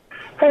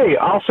 Hey,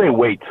 I'll say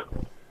wait.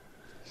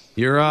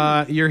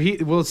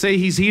 We'll say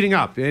he's heating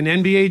up. In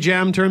NBA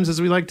Jam terms, as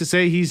we like to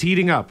say, he's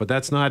heating up, but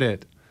that's not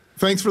it.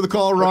 Thanks for the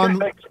call, Ron.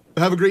 Okay, thanks.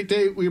 Have a great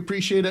day. We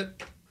appreciate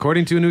it.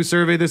 According to a new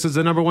survey, this is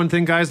the number one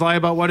thing guys lie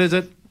about. What is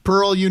it?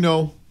 Pearl, you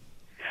know.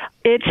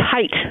 It's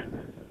height.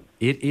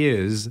 It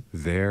is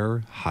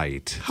their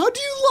height. How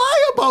do you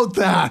lie about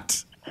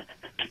that?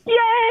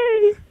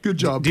 Yay! Good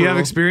job, Do you have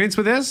Pearl. experience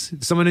with this?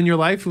 Someone in your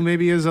life who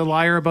maybe is a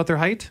liar about their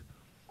height?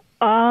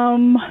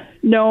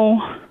 No.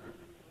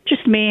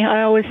 Just me.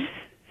 I always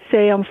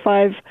say I'm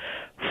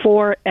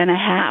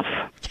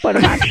 5'4.5", but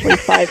I'm actually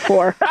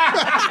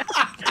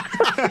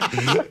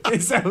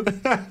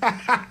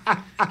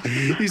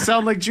 5'4". You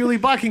sound like Julie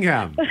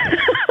Buckingham,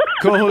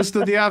 co-host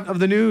of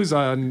the news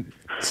on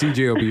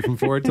CJOB from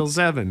 4 till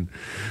 7.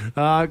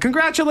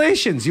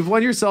 Congratulations. You've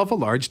won yourself a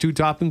large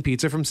 2-topping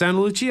pizza from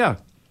Santa Lucia.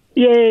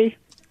 Yay.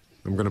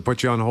 I'm going to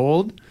put you on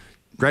hold.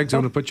 Greg's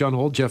going to put you on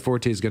hold. Jeff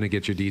Forte is going to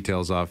get your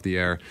details off the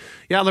air.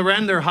 Yeah,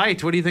 Loren, their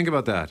height. What do you think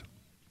about that?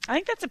 I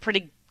think that's a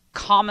pretty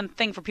common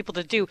thing for people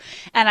to do.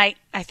 And I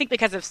think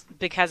because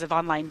of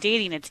online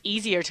dating, it's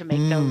easier to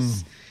make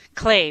those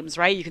claims,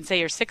 right? You can say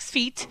you're 6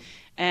 feet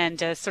and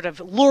sort of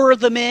lure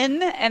them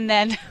in. And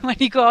then when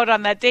you go out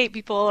on that date,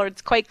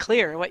 it's quite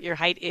clear what your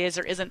height is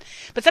or isn't.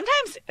 But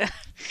sometimes, and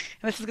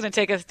this is going to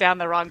take us down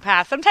the wrong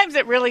path, sometimes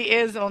it really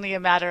is only a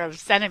matter of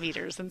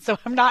centimeters. And so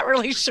I'm not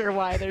really sure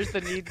why there's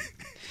the need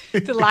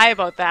to lie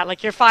about that.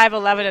 Like you're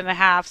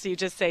 5'11.5", so you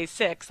just say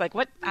 6. Like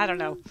what? I don't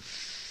know.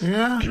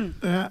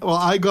 Yeah. Well,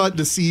 I got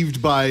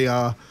deceived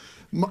by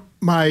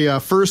my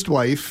first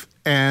wife,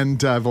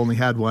 and I've only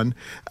had one.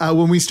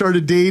 When we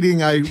started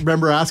dating, I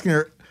remember asking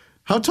her,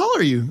 how tall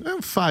are you?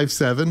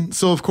 5'7".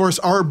 So, of course,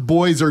 our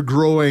boys are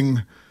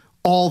growing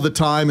all the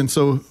time. And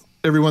so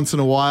every once in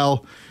a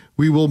while,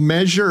 we will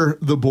measure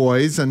the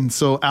boys. And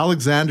so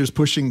Alexander's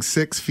pushing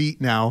 6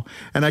 feet now.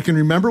 And I can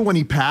remember when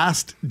he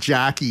passed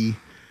Jackie,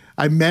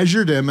 I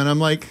measured him and I'm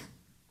like,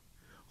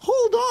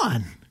 hold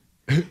on.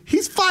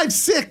 He's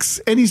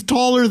 5'6" and he's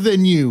taller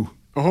than you.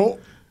 Oh.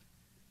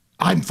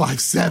 I'm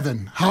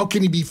 5'7". How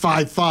can he be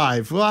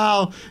 5'5"?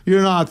 Well,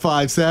 you're not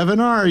 5'7",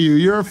 are you?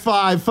 You're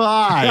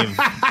 5'5".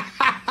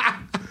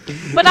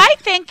 But I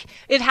think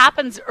it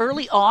happens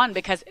early on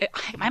because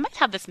I might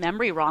have this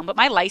memory wrong, but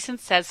my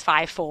license says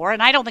 5'4",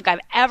 and I don't think I've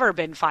ever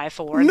been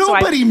 5'4".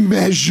 Nobody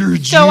measured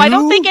you. So I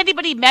don't think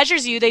anybody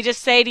measures you. They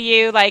just say to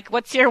you, like,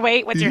 what's your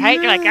weight? What's your height?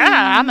 You're like,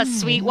 I'm a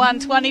sweet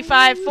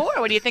 125.4.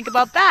 What do you think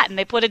about that? And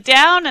they put it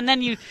down, and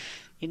then you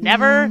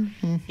never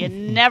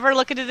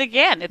look at it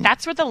again.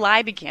 That's where the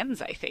lie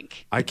begins, I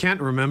think. I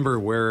can't remember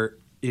where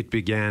it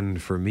began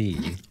for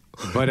me.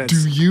 But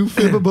do you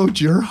fib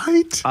about your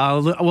height?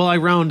 Well, I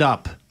round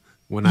up.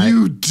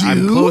 You do?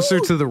 I'm closer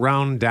to the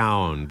round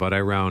down, but I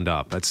round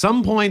up. At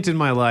some point in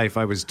my life,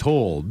 I was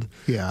told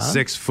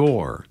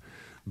 6'4",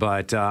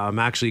 but I'm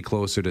actually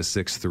closer to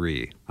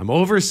 6'3". I'm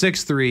over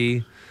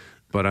 6'3",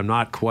 but I'm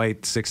not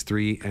quite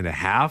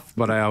 6'3.5",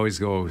 but I always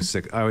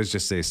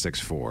just say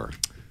 6'4".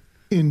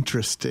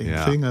 Interesting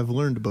thing I've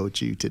learned about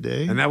you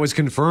today. And that was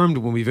confirmed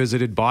when we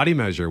visited Body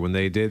Measure when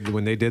they did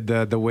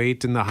the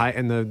weight and the height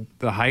and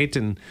the height,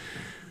 and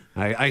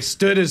I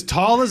stood as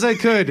tall as I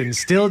could and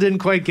still didn't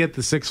quite get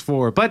the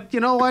 6'4". But you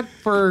know what?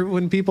 For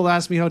when people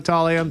ask me how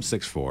tall I am,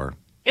 6'4".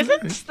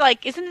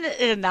 Isn't it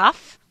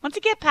enough? Once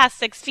you get past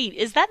 6 feet,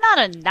 is that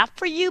not enough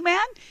for you, man?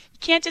 You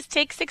can't just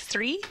take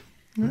 6'3"?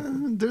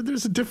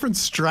 There's a different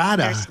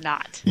strata. There's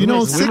not. You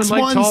know, Women 6'1",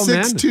 like tall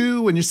men.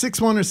 6'2", when you're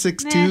 6'1" or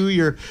 6'2",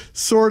 you're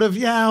sort of,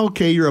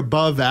 you're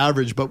above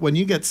average. But when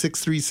you get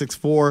 6'3",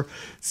 6'4",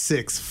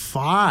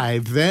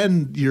 6'5",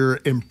 then you're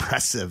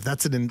impressive.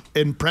 That's an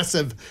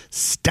impressive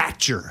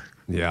stature.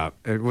 Yeah.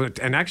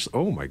 And actually,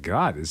 oh my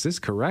God, is this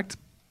correct?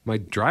 My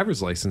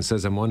driver's license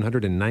says I'm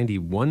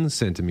 191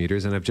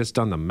 centimeters, and I've just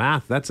done the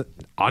math. That's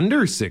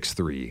under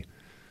 6'3".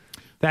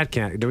 That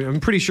can't. I'm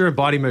pretty sure at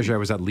Body Measure I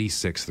was at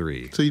least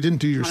 6'3". So you didn't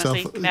do yourself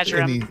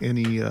Honestly,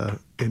 any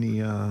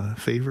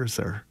favors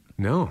there?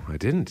 No, I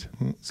didn't.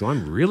 So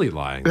I'm really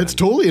lying. It's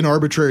totally an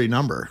arbitrary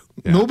number.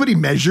 Yeah. Nobody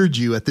measured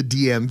you at the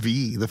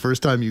DMV the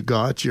first time you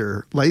got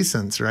your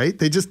license, right?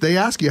 They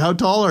ask you, how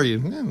tall are you?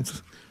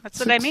 That's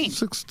what I mean.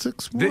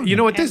 6'1". You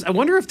know what? I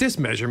wonder if this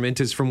measurement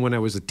is from when I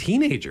was a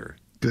teenager.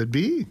 Could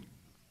be.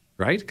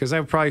 Right? Because I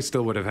probably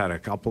still would have had a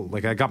couple.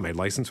 Like, I got my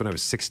license when I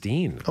was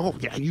 16. Oh,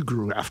 yeah, you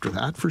grew after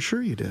that. For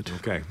sure you did.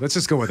 Okay, let's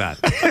just go with that.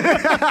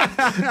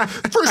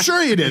 For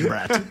sure you did,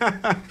 Brett.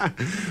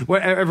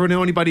 Ever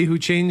know anybody who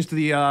changed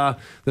the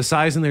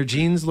size in their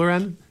jeans,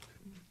 Loren?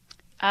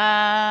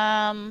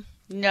 No.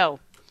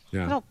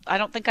 Yeah. I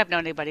don't think I've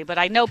known anybody, but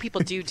I know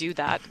people do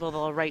that. Well,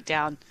 they'll write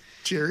down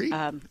Jerry?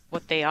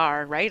 What they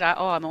are, right?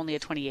 I'm only a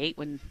 28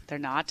 when they're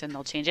not, and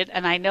they'll change it.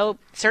 And I know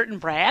certain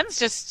brands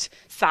just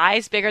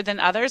size bigger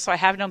than others. So I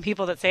have known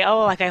people that say,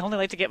 I only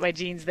like to get my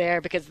jeans there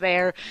because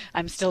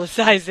I'm still a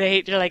size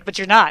 8. You're like, but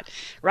you're not,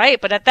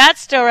 right? But at that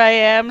store I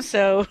am.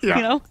 So,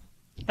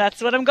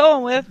 That's what I'm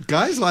going with.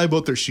 Guys lie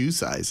about their shoe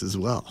size as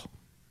well.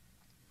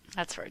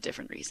 That's for a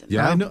different reason.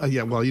 Yeah. I know,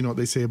 yeah, well, you know what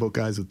they say about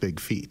guys with big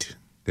feet.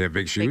 They have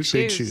big shoes?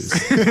 Big shoes.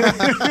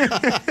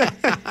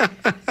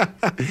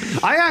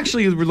 I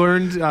actually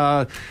learned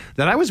that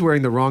I was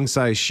wearing the wrong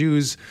size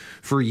shoes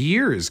for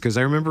years because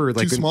I remember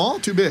like Too small,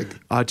 too big.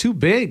 Too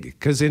big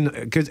because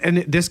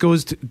this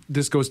goes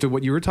to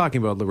what you were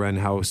talking about, Loren.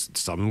 How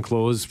some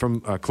clothes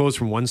from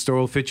one store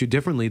will fit you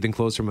differently than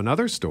clothes from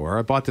another store.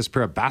 I bought this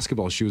pair of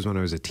basketball shoes when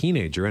I was a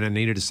teenager, and I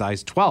needed a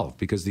size 12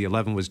 because the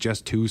 11 was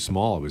just too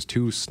small. It was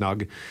too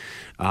snug,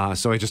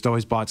 so I just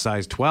always bought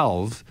size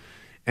 12.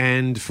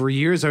 And for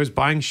years, I was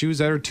buying shoes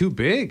that are too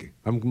big.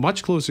 I'm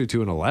much closer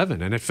to an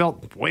 11. And it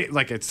felt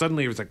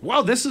suddenly it was like,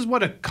 wow, this is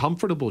what a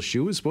comfortable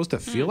shoe is supposed to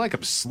feel like.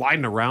 I'm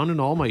sliding around in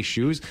all my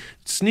shoes.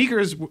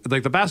 Sneakers,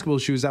 like the basketball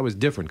shoes, that was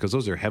different because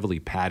those are heavily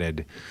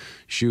padded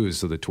shoes.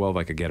 So the 12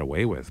 I could get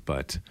away with.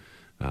 But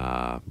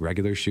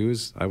regular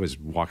shoes, I was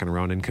walking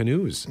around in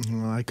canoes.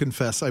 I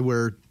confess I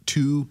wear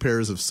 2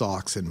 pairs of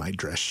socks in my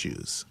dress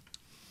shoes.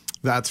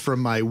 That's from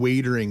my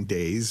waitering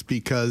days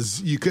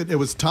because it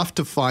was tough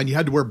to find. You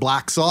had to wear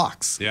black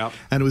socks. Yeah.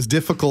 And it was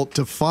difficult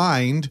to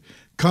find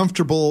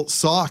comfortable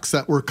socks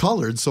that were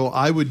colored. So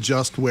I would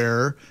just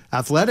wear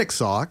athletic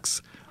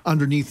socks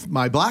underneath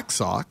my black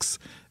socks,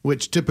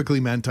 which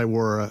typically meant I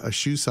wore a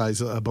shoe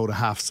size about a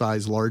half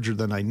size larger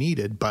than I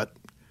needed. But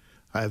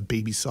I have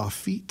baby soft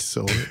feet,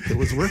 so it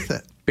was worth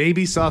it.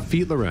 Baby soft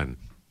feet, Loren.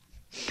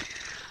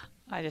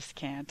 I just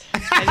can't.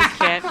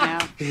 Now.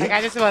 Like,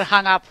 I just about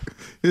hung up.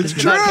 It's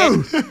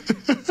true.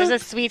 There's a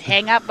sweet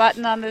hang up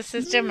button on the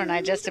system, and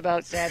I just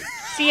about said,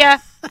 see ya.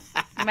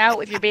 I'm out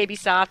with your baby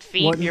soft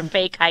feet and your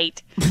fake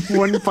height.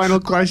 One final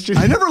question.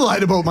 I never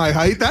lied about my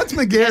height. That's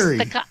McGarry.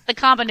 The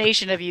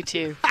combination of you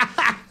two.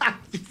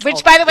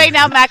 Which, by the way,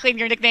 now, Macklin,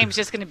 your nickname is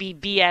just going to be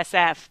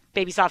BSF,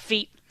 baby soft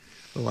feet.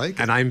 I like it.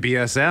 And I'm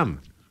BSM.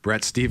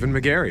 Brett Stephen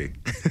McGarry.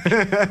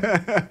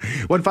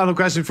 One final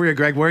question for you,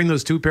 Greg. Wearing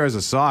those 2 pairs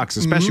of socks,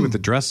 especially with the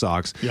dress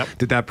socks,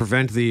 did that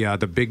prevent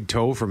the big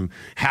toe from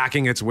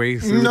hacking its way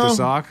through the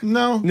sock?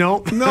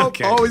 No.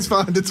 Okay. Always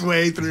found its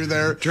way through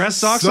there. Dress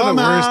socks are the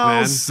worst,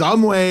 man.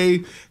 Some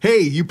way.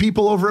 Hey, you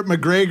people over at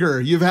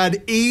McGregor, you've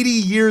had 80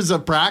 years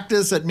of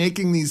practice at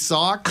making these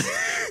socks.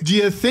 Do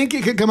you think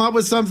you could come up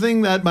with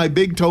something that my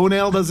big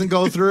toenail doesn't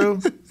go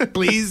through?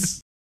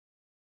 Please?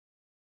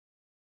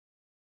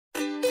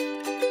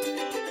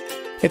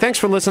 Hey, thanks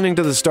for listening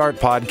to the Start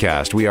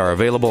Podcast. We are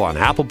available on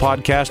Apple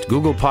Podcast,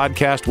 Google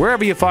Podcast,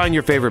 wherever you find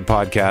your favorite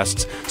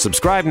podcasts.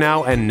 Subscribe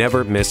now and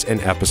never miss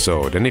an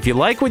episode. And if you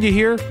like what you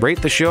hear,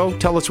 rate the show,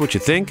 tell us what you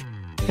think,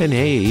 and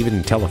hey,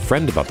 even tell a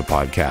friend about the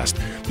podcast.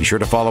 Be sure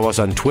to follow us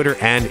on Twitter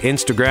and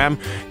Instagram.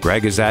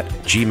 Greg is at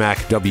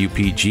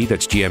GMACWPG,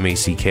 that's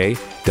GMACK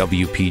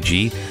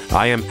WPG.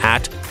 I am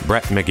at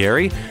Brett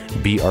McGarry,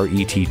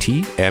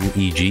 BrettMegarry,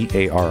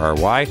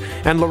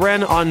 and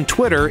Loren on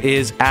Twitter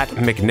is at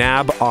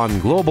McNabb on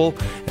Global,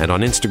 and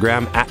on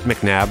Instagram at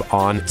McNabb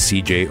on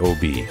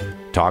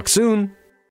CJOB. Talk soon.